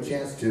it. Give them a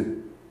chance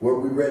to, where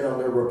we read on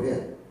there,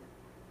 repent.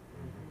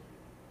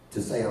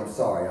 To say, "I'm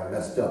sorry, I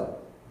messed up."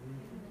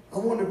 I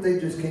wonder if they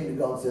just came to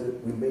God and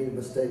said, "We made a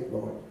mistake,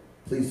 Lord.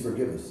 Please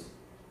forgive us."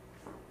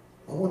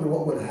 I wonder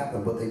what would have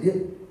happened, but they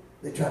didn't.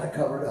 They tried to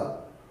cover it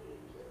up.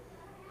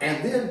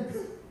 And then,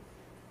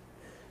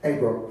 hey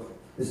bro,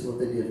 this is what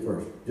they did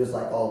first, just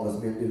like all of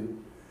us men do.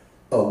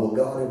 "Oh, well,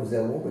 God, it was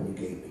that woman you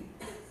gave me.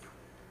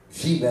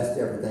 She messed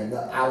everything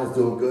up. I was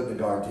doing good in the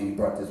garden until you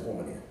brought this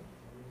woman in."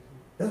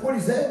 That's what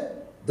he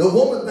said. "The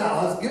woman thou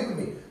hast given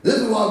me. This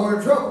is why we're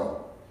in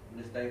trouble."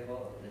 Mistake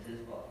fault. It's his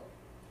fault.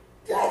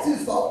 That's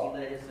his fault. He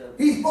let himself.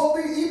 He's supposed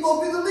to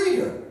be the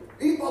leader.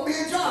 He's supposed to be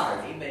in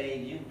charge. He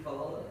made you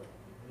fall.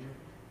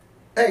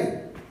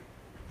 Hey,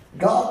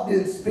 God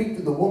didn't speak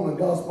to the woman.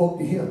 God spoke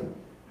to him.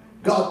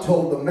 God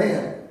told the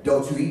man,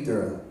 "Don't you eat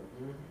thereof."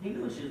 He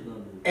knew what she was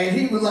going to do. And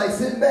he was like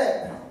sitting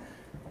back.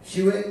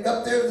 She went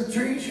up there to the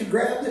tree. She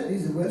grabbed it. And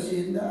he said, "Well, she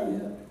didn't die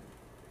yet."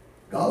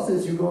 God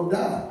said she was going to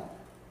die.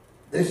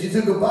 Then she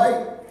took a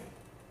bite.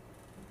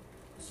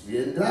 She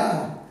didn't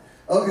die.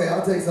 Okay,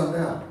 I'll take some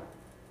now.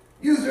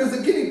 Use her as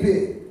a guinea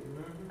pig.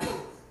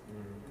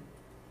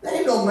 There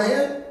ain't no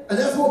man. And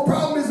that's what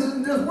problem is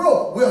in this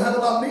world. We'll have a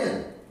lot of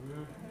men.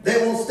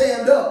 They won't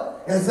stand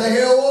up and say,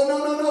 "Hey, oh,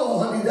 no,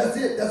 honey, that's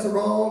it. That's the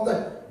wrong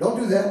thing." Don't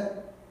do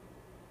that.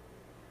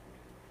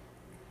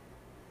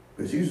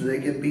 Because usually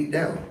they get beat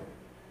down.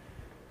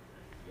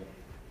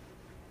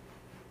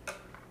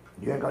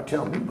 You ain't going to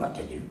tell me what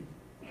to do.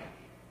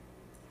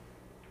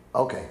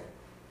 Okay.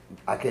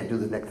 I can't do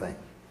the next thing.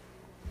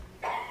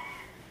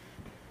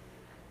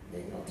 You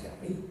ain't going to tell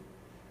me.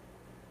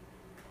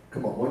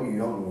 Come on, one of you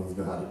younger ones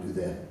know how to do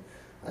that.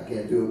 I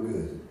can't do it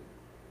good.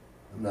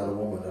 I'm not a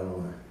woman, I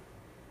don't know.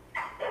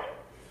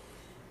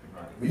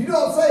 But you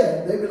know what I'm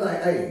saying? They be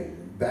like, "Hey,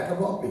 back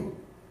up off me.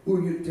 Who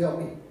are you to tell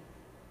me?"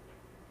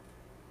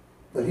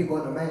 But he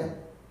wasn't a man.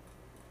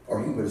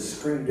 Or he would have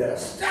screamed at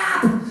us,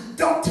 "Stop!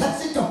 Don't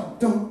touch it!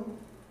 Don't.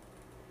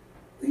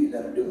 He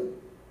let her do it.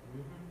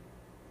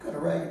 What kind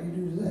of raggedy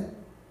dude is that?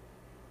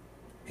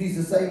 He's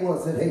the same one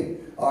that said, "Hey,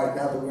 all right,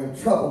 now that we're in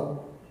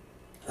trouble,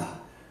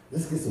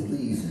 let's get some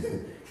leaves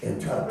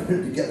and try to put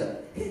it together."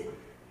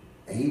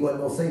 And he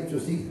wasn't no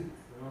seamstress either.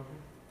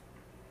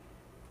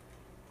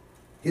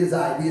 His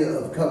idea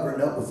of covering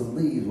up with some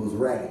leaves was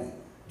raggedy.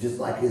 Just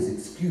like his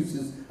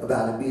excuses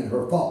about it being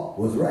her fault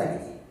was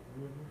raggedy.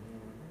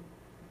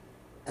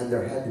 And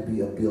there had to be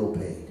a bill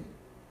paid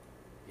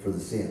for the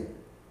sin.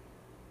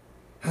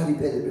 How did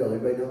he pay the bill?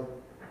 Anybody know? It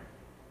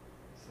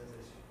says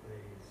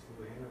they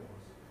slew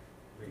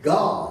animals.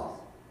 God.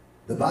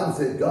 The Bible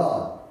said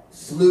God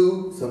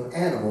slew some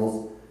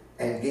animals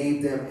and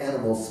gave them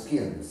animal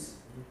skins.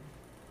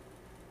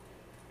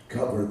 To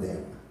cover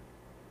them.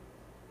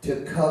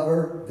 To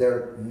cover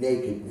their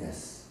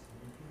nakedness.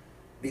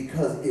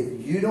 Because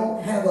if you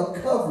don't have a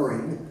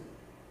covering,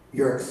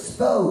 you're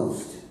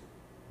exposed.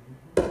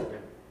 I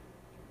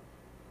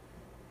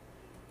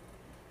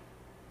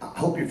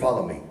hope you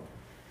follow me.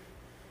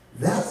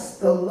 That's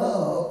the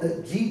love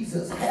that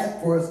Jesus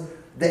had for us,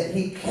 that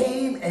he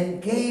came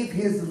and gave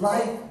his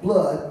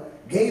lifeblood,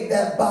 gave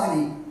that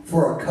body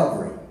for a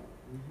covering.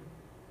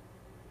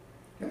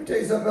 Let me tell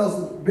you something else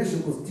that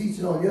Bishop was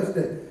teaching on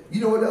yesterday.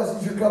 You know what else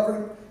is your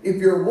covering? If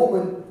you're a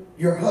woman,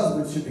 your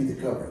husband should be the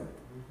covering.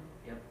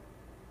 Yep.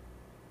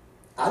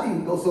 I'd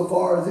even go so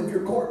far as if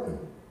you're courting.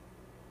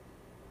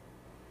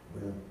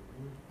 Well,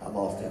 I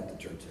lost half the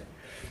church there.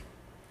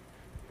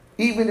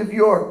 Even if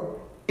you're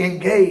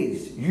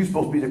engaged, you're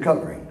supposed to be the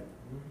covering.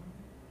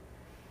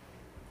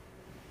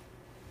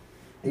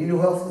 And you know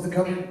who else is the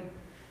covering?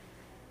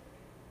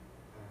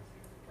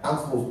 I'm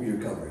supposed to be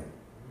your covering.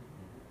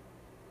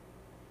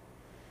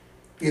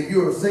 If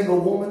you're a single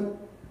woman,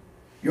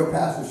 your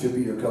pastor should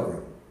be your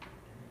covering.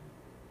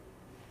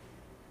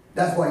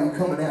 That's why you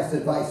come and ask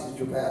advice as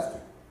your pastor.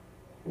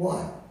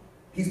 Why?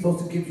 He's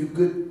supposed to give you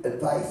good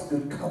advice,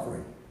 good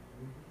covering.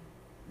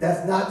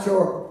 That's not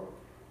your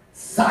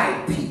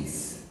side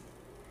piece.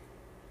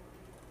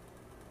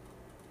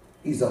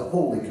 He's a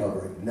holy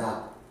covering,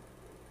 not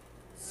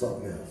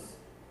something else.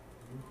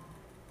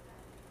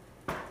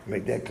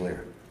 Make that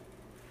clear.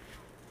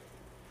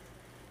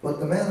 But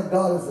the man of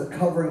God is a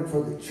covering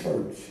for the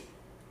church.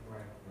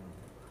 Right.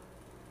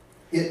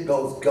 It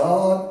goes,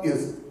 God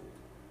is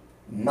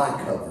my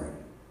covering.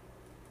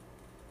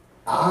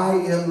 I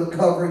am the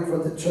covering for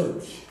the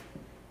church.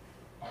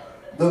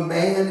 The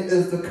man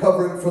is the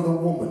covering for the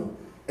woman.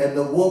 And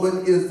the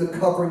woman is the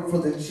covering for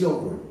the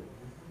children.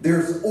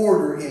 There's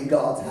order in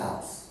God's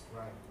house.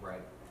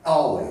 Right.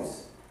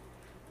 Always.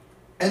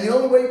 And the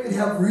only way you can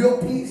have real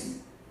peace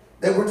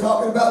that we're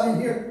talking about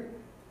in here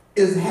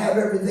is have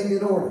everything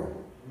in order.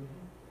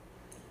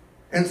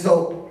 And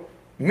so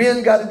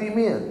men got to be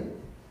men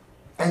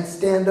and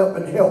stand up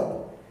and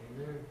help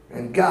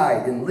and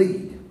guide and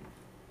lead.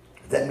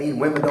 Does that mean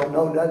women don't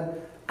know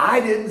nothing?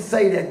 I didn't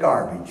say that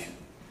garbage.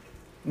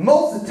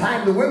 Most of the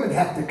time the women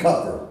have to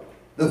cover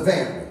the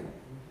family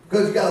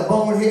because you got a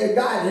bonehead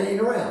guy that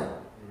ain't around.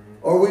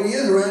 Or when he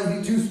is around,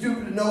 he's too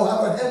stupid to know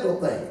how to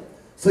handle things.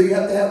 So you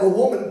have to have a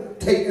woman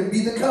take and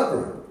be the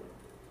covering.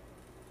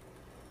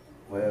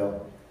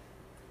 Well,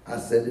 I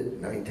said it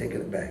and I ain't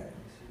taking it back.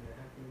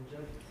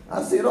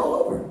 I see it all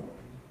over.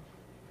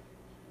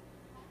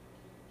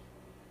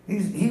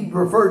 He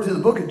referred to the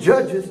book of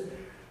Judges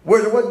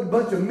where there wasn't a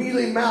bunch of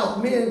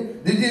mealy-mouthed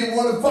men that didn't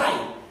want to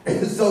fight.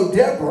 And so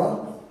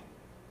Deborah,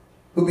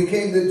 who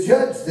became the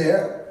judge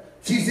there,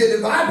 she said,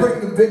 if I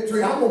bring the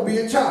victory, I'm going to be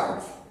in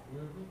charge.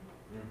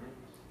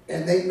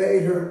 And they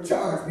made her in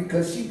charge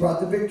because she brought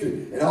the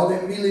victory. And all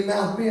them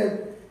mealy-mouthed men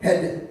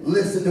had to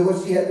listen to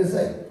what she had to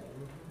say.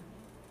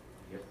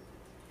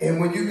 And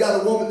when you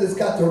got a woman that's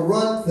got to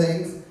run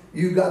things,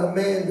 you got a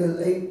man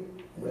that ain't,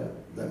 well,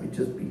 let me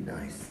just be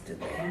nice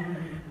today.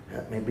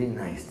 Let me be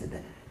nice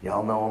today.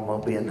 Y'all know I'm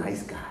going to be a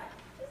nice guy.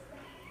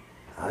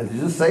 I was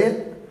just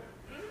saying,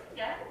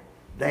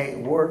 they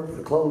ain't worth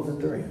the clothes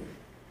that they're in.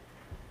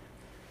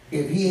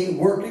 If he ain't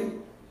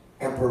working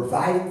and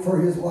providing for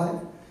his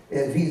wife,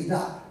 if he's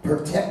not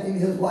protecting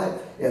his wife,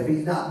 if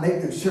he's not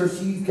making sure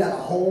she's got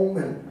a home,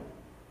 and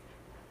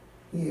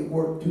he ain't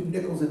worth 2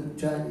 nickels in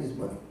Chinese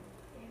money.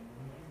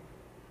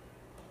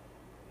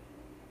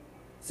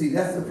 See,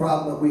 that's the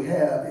problem that we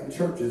have in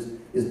churches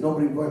is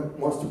nobody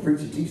wants to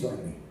preach and teach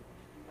like me.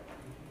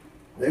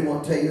 They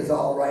want to tell you it's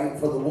all right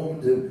for the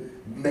woman to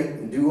make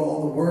and do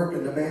all the work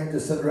and the man to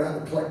sit around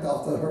and collect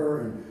off of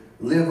her and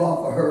live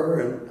off of her.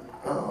 And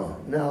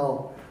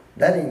no,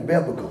 that ain't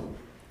biblical.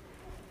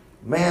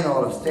 Man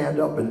ought to stand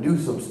up and do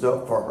some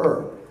stuff for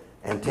her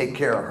and take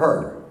care of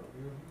her.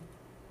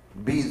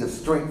 Be the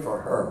strength for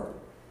her.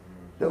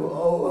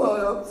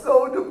 Oh, I'm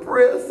so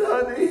depressed,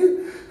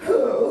 honey.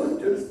 Oh, I'm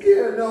just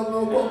scared. I don't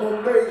know what I'm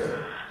going to make.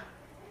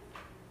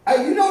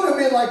 Hey, you know them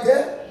men like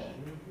that?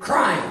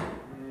 Crying.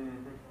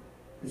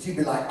 And she'd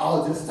be like,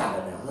 oh, just stop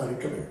it now, honey.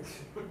 Come here.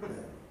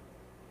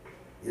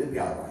 It'll be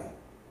all right.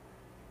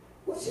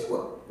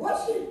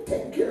 Why's she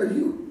taking care of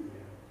you?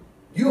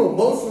 You're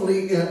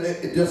emotionally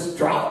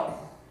distraught.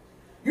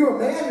 You're a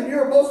man and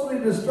you're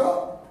emotionally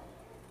distraught.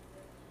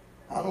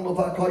 I don't know if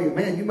I call you a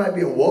man. You might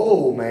be a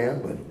whoa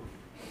man, but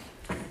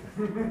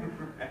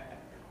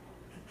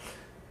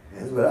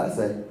that's what I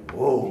say.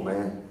 Whoa,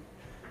 man.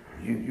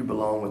 You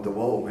belong with the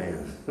whoa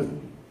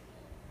man.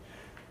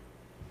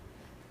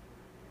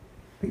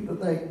 People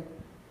think,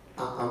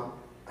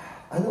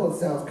 I know it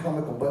sounds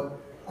comical, but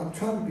I'm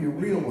trying to be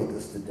real with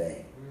us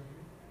today.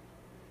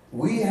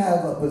 We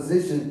have a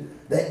position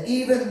that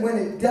even when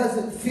it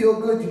doesn't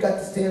feel good, you got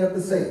to stand up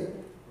and say it.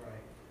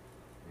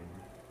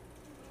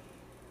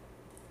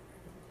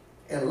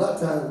 And a lot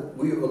of times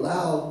we've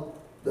allowed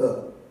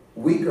the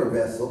weaker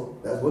vessel,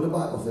 that's what the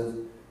Bible says,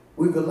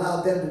 we've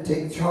allowed them to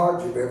take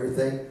charge of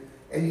everything.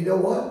 And you know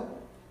what?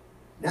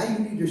 Now you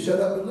need to shut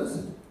up and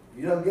listen.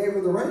 You done gave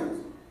her the reins.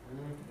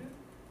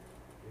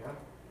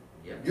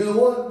 You're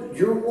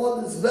the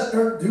one that's letting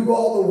her do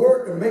all the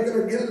work and making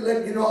her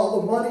get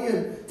all the money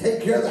and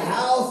take care of the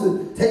house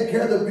and take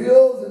care of the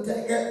bills and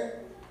take care.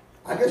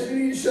 I guess you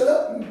need to shut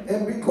up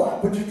and be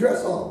quiet. Put your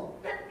dress on.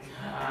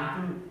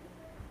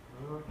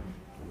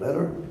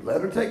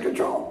 Let her take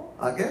control,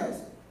 I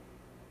guess.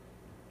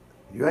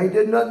 You ain't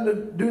did nothing to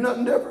do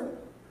nothing different.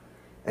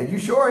 And you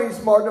sure ain't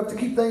smart enough to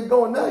keep things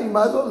going now. You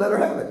might as well let her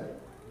have it.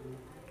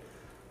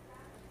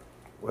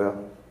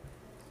 Well,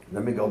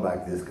 let me go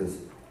back to this because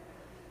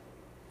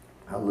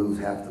I lose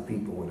half the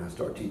people when I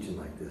start teaching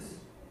like this.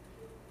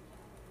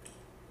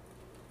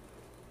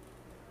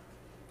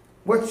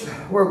 Where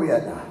are we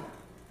at now?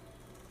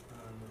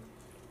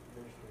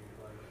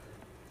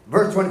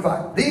 Verse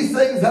 25. These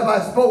things have I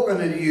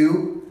spoken unto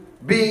you,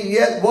 being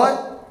yet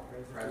what?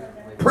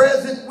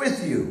 Present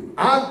with you.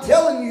 I'm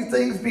telling you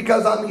things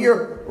because I'm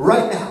here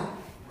right now.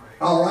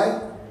 All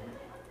right?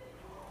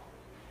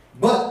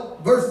 But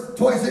verse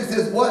 26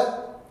 says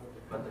what?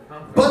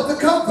 But the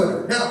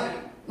Comforter. Now,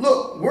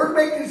 look, we're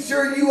making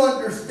sure you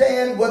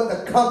understand what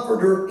the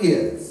Comforter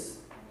is.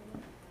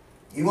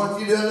 He wants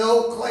you to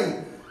know,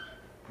 claim.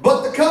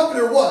 But the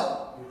Comforter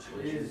what?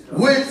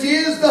 Which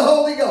is the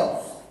Holy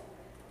Ghost.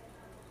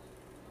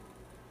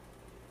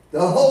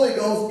 The Holy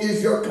Ghost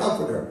is your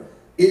Comforter.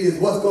 It is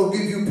what's going to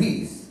give you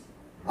peace.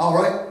 All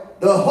right?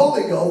 The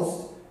Holy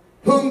Ghost,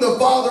 whom the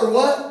Father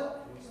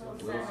what?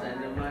 Will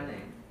send in my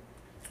name.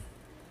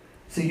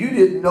 See, you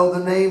didn't know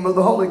the name of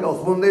the Holy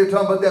Ghost. When they were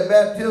talking about that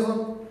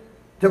baptism,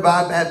 to be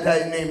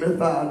baptized in the name of the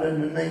Father,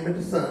 and in the name of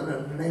the Son,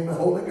 and in the name of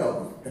the Holy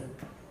Ghost.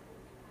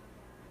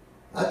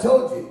 I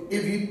told you,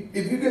 if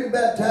you get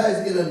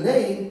baptized in a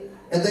name,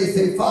 and they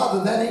say,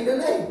 Father, that ain't the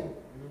name.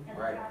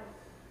 Right.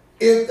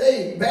 If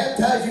they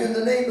baptize you in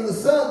the name of the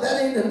Son,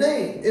 that ain't the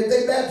name. If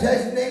they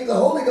baptize you in the name of the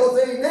Holy Ghost,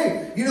 that ain't the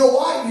name. You know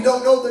why? You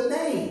don't know the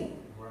name.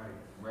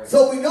 Right.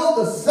 So we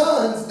know the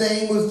Son's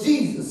name was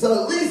Jesus.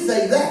 So at least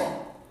say that.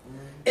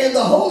 And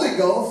the Holy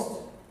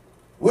Ghost,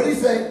 what did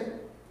he say?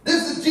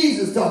 This is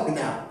Jesus talking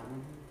now.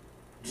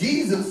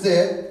 Jesus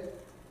said,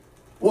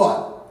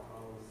 what?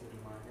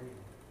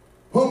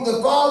 Whom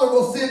the Father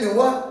will send in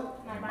what?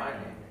 In my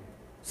name.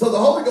 So the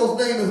Holy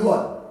Ghost's name is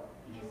what?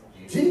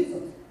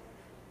 Jesus.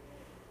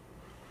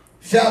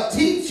 Shall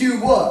teach you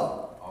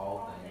what?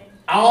 All things.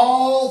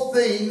 All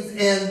things,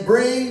 and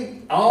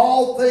bring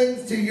all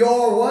things to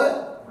your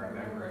what?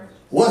 Remembrance.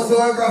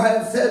 Whatsoever I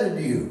have said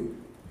unto you.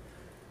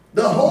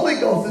 The Holy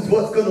Ghost is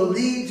what's going to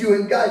lead you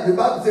and guide you. The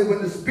Bible says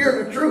when the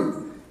Spirit of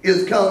truth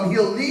is come,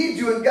 he'll lead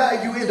you and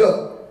guide you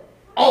into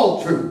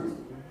all truth.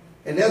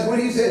 And that's what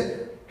he said.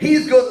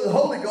 The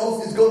Holy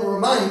Ghost is going to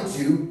remind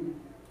you,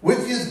 which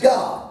is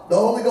God. The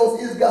Holy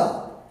Ghost is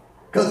God.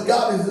 Because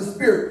God is the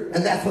Spirit.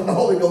 And that's what the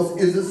Holy Ghost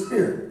is, the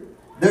Spirit.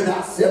 They're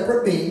not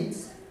separate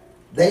beings.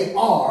 They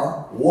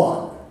are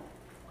one.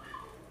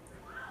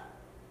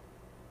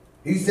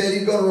 He said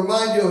he's going to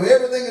remind you of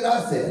everything that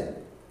I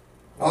said.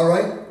 All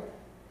right?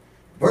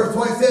 Verse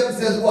 27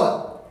 says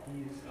what?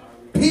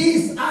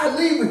 Peace I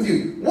leave with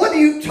you. What are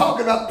you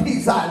talking about,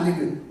 peace I leave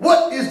with you?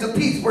 What is the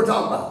peace we're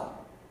talking about?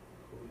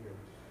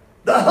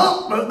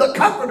 The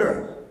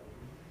Comforter.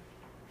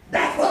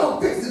 That's what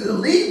I'm fixing to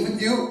leave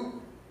with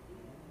you.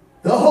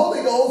 The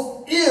Holy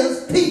Ghost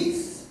is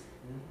peace.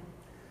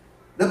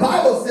 The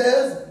Bible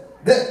says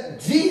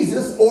that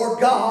Jesus or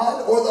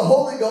God or the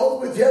Holy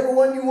Ghost, whichever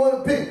one you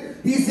want to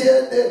pick, he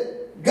said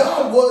that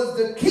God was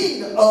the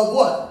king of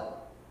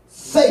what?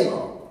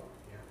 Salem.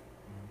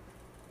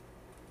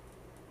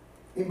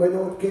 Anybody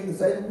know what king of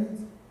Salem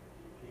means?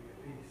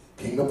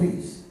 King of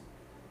peace.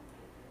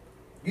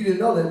 You didn't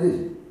know that, did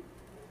you?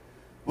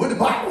 What the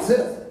Bible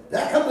says,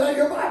 that comes out of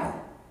your Bible.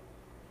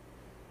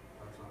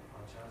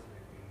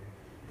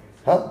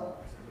 Huh?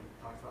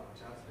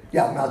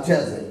 Yeah,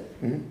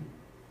 Melchizedek. Mm-hmm.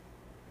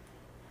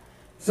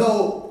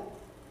 So,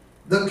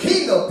 the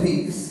King of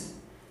Peace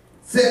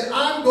said,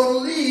 I'm going to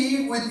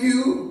leave with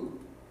you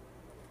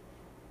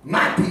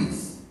my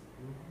peace.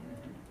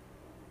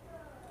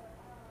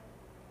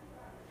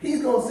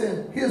 He's going to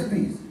send his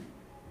peace.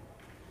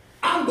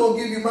 I'm going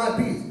to give you my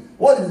peace.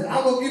 What is it?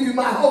 I'm going to give you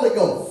my Holy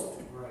Ghost.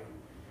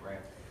 Right.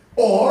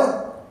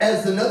 Or,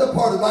 as another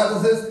part of the Bible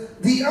says,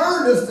 the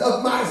earnest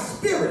of my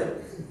spirit.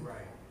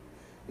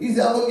 He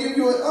said, I'm going to give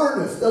you an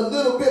earnest, a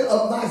little bit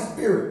of my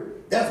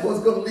spirit. That's what's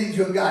going to lead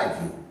you and guide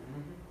you.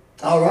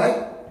 All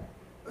right?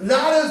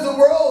 Not as the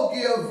world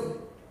give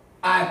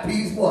I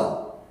peace,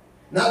 what?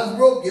 Not as the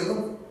world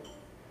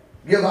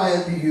give I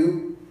unto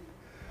you.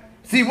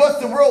 See, what's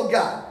the world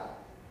got?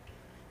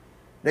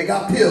 They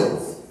got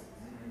pills.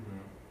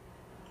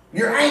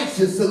 You're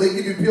anxious, so they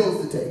give you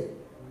pills to take.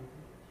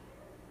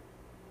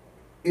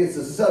 It's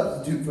a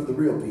substitute for the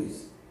real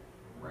peace.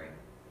 Right.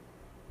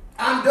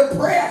 I'm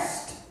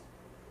depressed.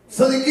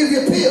 So they give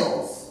you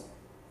pills.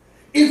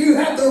 If you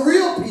have the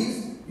real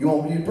peace, you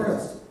won't be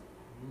depressed.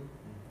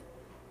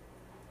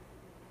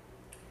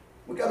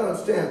 We got to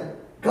understand,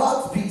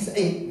 God's peace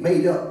ain't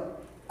made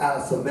up out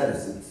of some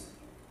medicines.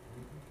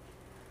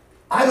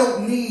 I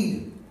don't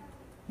need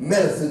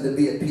medicine to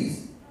be at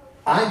peace.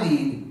 I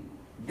need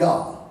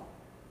God.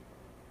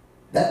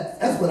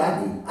 That's what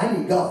I need. I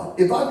need God.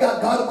 If I've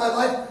got God in my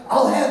life,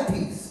 I'll have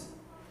peace.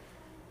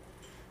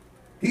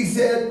 He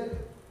said,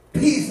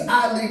 peace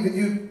I leave with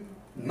you.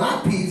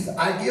 My peace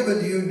I give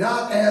unto you,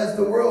 not as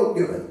the world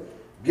giveth,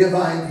 give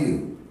I unto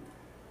you.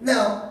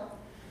 Now,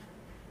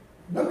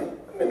 let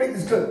me make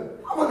this clear.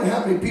 I wonder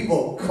how many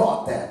people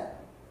caught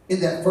that in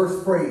that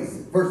first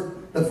phrase,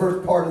 the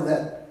first part of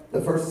that,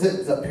 the first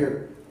sentence up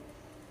here.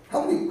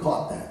 How many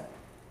caught that?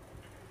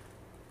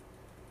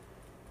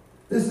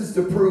 This is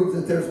to prove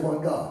that there's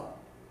one God.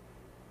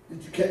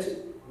 Did you catch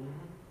it?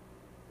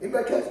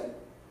 Anybody catch it?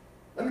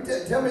 Let me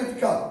tell me if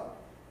you caught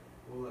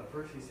it. Well, at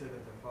first he said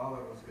that the Father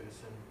was going to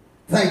send.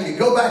 Thank you.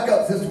 Go back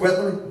up, Sister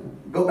Weatherly.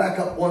 Go back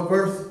up one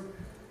verse.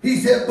 He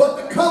said, but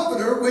the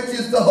Comforter, which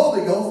is the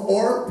Holy Ghost,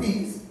 or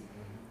peace,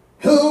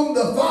 whom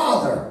the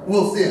Father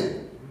will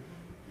send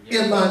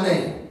in my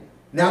name.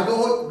 Now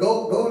go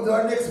to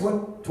our next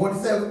one,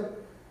 27.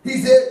 He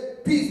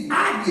said, peace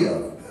I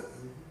give.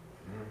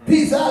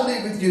 Peace I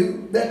leave with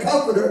you. That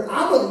Comforter,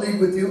 I'm going to leave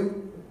with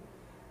you.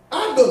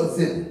 I'm going to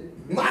send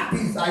it. My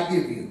peace I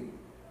give you.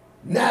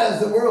 Not as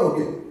the world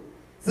gives it.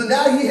 So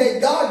now he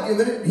had God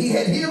given it. He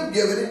had him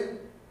given it.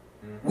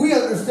 We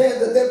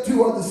understand that them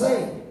two are the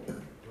same.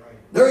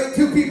 There ain't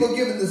two people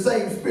given the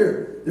same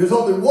spirit. There's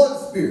only one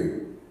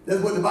spirit.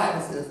 That's what the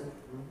Bible says.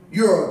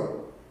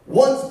 You're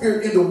one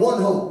spirit into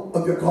one hope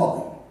of your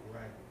calling.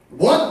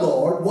 One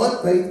Lord,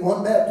 one faith,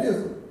 one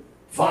baptism.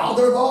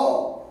 Father of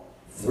all,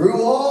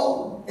 through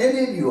all, and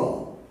in you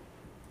all.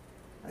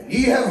 And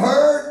ye have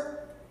heard.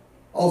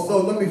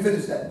 Also, let me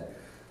finish that.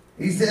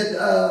 He said,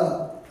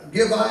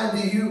 give I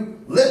unto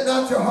you, let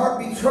not your heart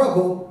be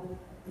troubled,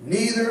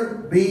 neither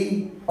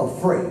be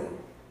afraid.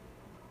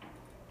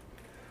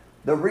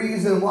 The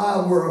reason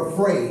why we're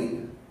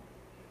afraid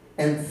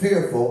and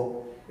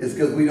fearful is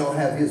because we don't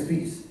have his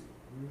peace.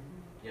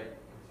 Yep.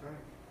 That's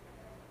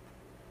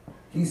right.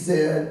 He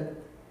said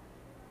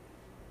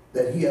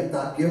that he hath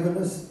not given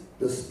us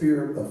the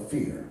spirit of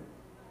fear.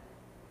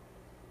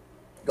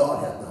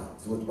 God hath not.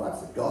 That's what the Bible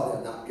said. God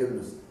hath not given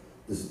us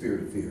the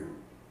spirit of fear,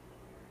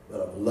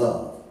 but of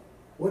love.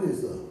 What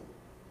is love?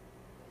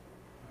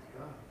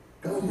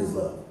 God is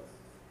love.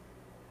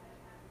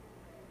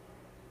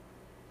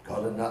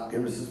 God hath not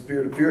given us the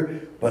spirit of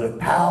fear, but of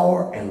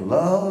power and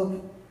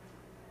love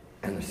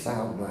and a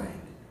sound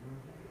mind.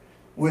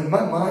 When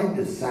my mind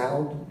is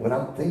sound, when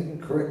I'm thinking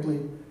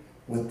correctly,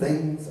 when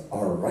things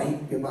are right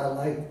in my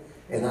life,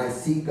 and I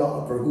see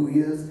God for who he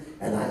is,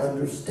 and I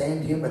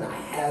understand him, and I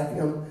have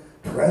him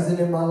present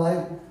in my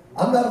life,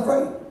 I'm not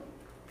afraid.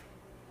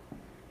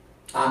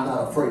 I'm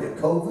not afraid of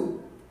COVID.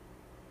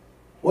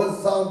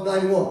 What's Psalm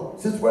 91?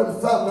 Since we're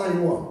at Psalm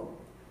 91.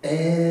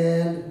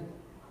 And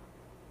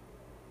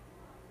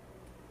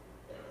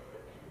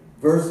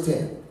verse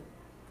 10.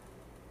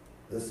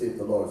 Let's see if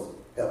the Lord's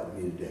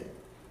helping me today.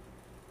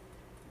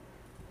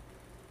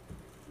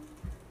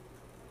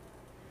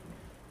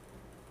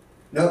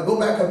 Now go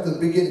back up to the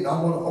beginning. I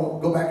want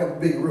to go back up to the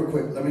beginning real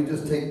quick. Let me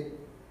just take.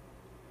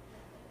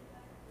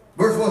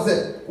 Verse 1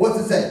 said, what's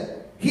it say?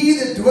 He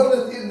that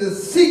dwelleth in the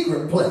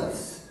secret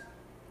place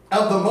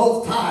of the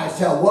Most High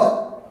shall what?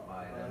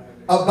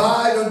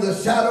 Abide under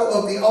the shadow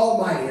of the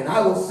Almighty. And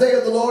I will say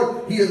of the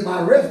Lord, he is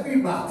my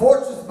refuge, my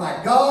fortress, my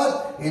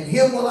God. In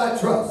him will I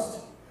trust.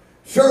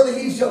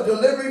 Surely he shall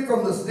deliver thee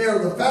from the snare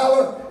of the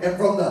fowler and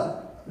from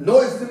the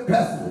noisome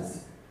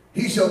pestilence.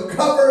 He shall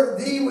cover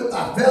thee with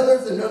thy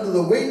feathers, and under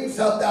the wings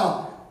shalt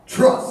thou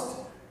trust.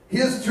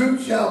 His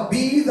truth shall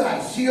be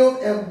thy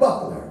shield and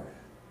buckler.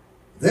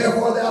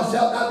 Therefore thou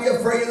shalt not be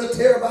afraid of the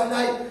terror by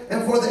night,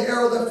 and for the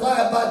arrow that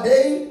flieth by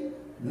day,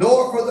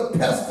 nor for the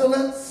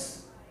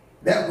pestilence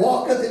that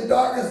walketh in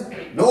darkness,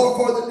 nor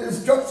for the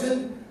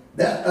destruction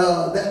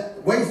that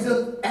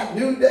wasteth at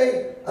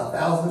noonday.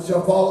 1,000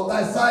 shall fall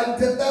at thy side, and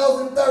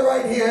 10,000 at thy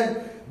right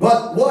hand.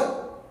 But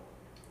what?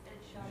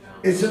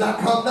 It shall not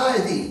come nigh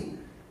thee.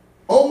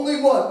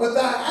 Only what? With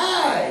thy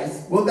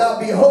eyes wilt thou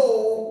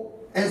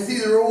behold and see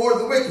the reward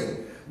of the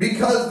wicked.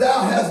 Because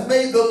thou hast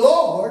made the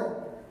Lord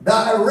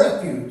thy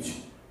refuge.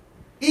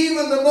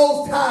 Even the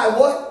Most High,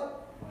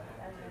 what?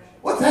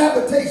 What's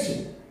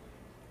habitation?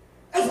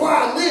 That's where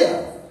I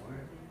live.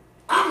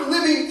 I'm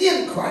living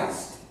in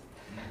Christ.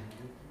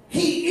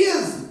 He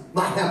is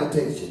my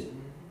habitation.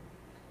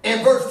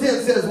 And verse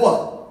 10 says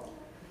what?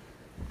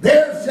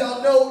 There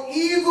shall no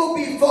evil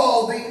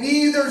befall thee,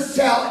 neither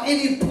shall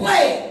any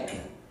plague.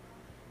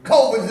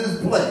 COVID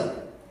is plague.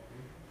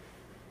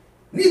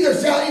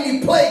 Neither shall any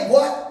plague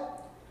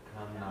what?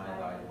 Come nigh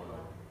thy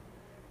dwelling.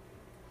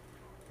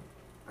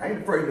 I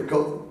ain't afraid of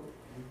COVID.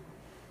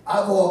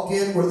 I walked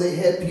in where they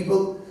had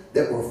people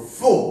that were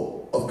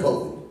full of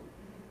COVID.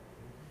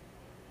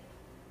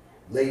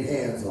 Laid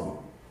hands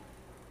on.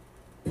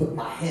 Put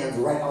my hands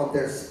right on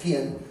their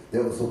skin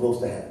that was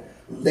supposed to have.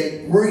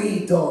 They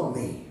breathed on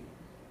me.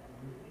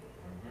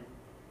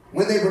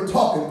 When they were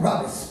talking,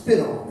 probably spit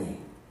on me.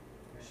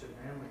 Bishop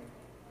Manley,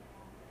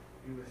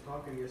 he was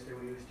talking yesterday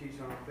when he was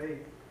teaching on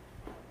faith.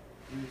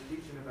 He was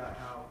teaching about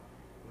how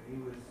when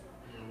he was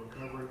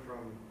recovering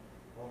from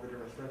all the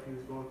different stuff he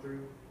was going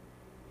through,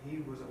 he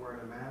wasn't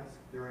wearing a mask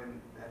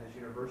at his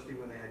university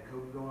when they had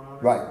COVID going on.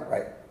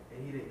 Right.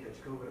 And he didn't catch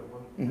COVID at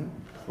one.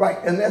 Right,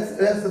 and that's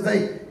the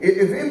thing.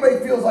 If anybody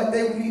feels like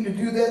they need to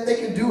do that, they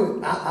can do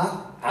it.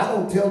 I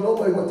don't tell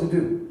nobody what to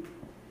do.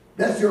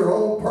 That's your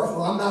own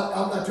personal. I'm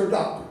not your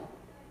doctor.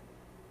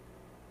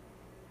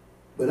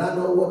 But I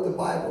know what the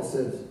Bible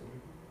says.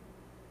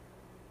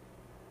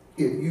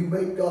 If you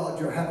make God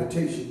your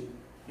habitation,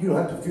 you don't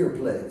have to fear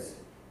plagues.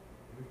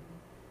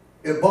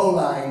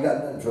 Ebola ain't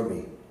got nothing for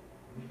me.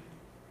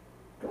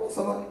 Come on,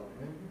 somebody.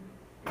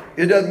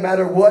 It doesn't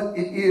matter what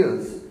it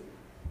is.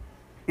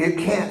 It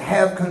can't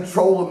have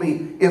control of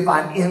me if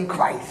I'm in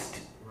Christ.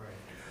 Right.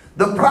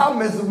 The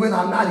problem is when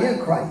I'm not in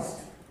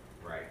Christ.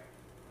 Right.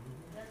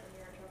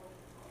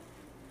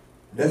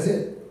 That's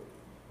it.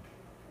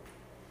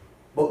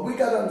 But we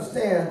got to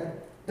understand,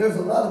 there's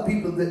a lot of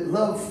people that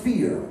love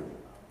fear.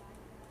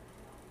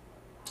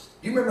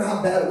 You remember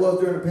how bad it was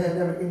during the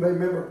pandemic? Anybody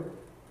remember?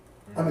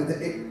 I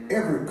mean,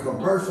 every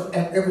commercial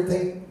and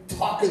everything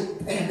talking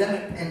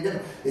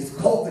pandemic. It's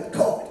COVID.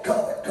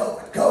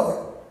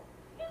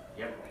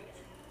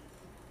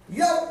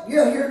 Yep.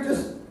 Yeah, here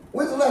just,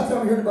 when's the last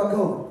time you heard about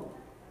COVID?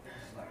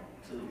 It's like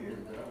 2 years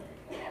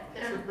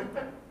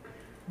ago.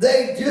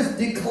 They just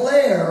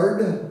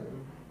declared,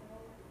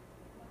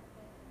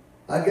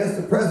 I guess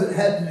the president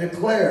had to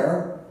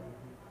declare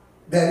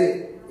that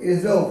it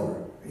is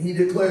over. He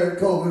declared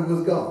COVID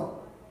was gone.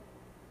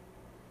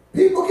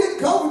 People get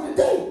COVID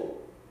today.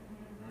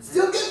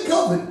 Still getting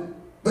COVID.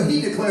 But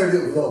he declared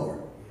it was over.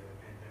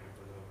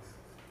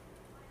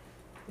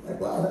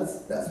 Like, wow,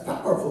 that's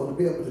powerful to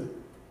be able to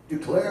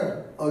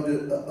declare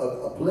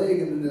a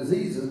plague and a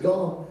disease is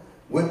gone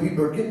when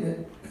people are getting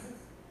it.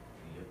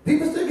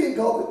 People still getting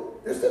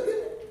COVID. They're still getting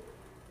it.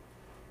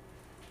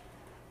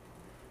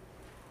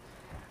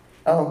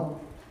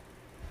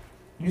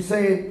 You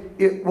saying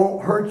it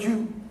won't hurt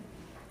you?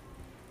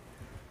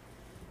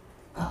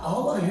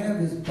 All I have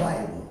is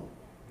Bible.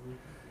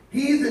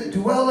 He that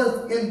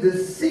dwelleth in the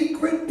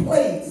secret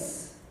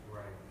place.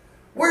 Right.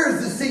 Where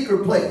is the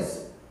secret place?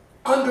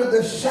 Under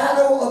the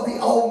shadow of the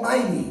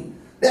Almighty.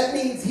 That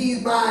means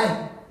He's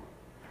my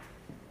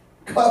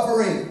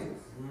covering.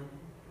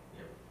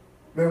 Yep.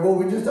 Remember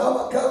what we just talked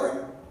about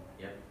covering?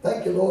 Yep.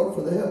 Thank you, Lord,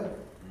 for the help.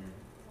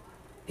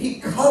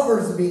 He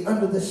covers me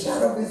under the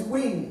shadow of His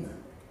wing.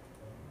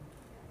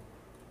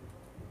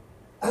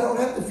 I don't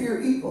have to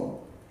fear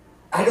evil.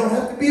 I don't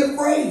have to be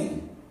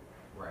afraid.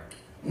 Right.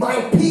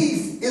 My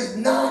peace is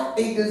not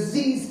a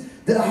disease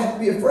that I have to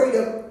be afraid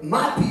of.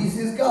 My peace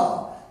is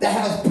God that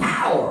has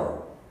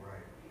power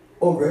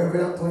over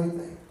every unclean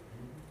thing.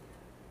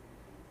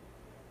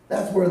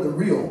 That's where the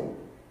real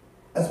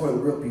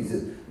peace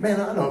is. Man,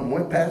 I don't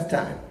went past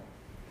time.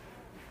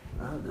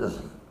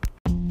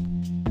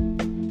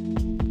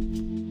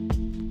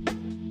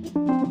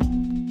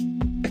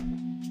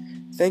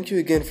 Thank you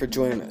again for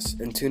joining us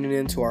and tuning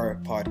in to our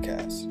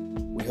podcast.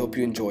 We hope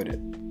you enjoyed it.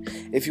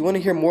 If you want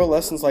to hear more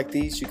lessons like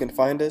these, you can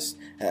find us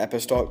at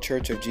Apostolic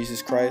Church of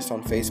Jesus Christ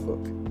on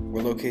Facebook.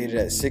 We're located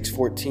at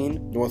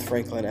 614 North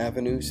Franklin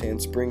Avenue,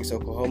 Sand Springs,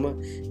 Oklahoma,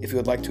 if you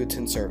would like to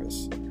attend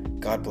service.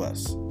 God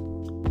bless.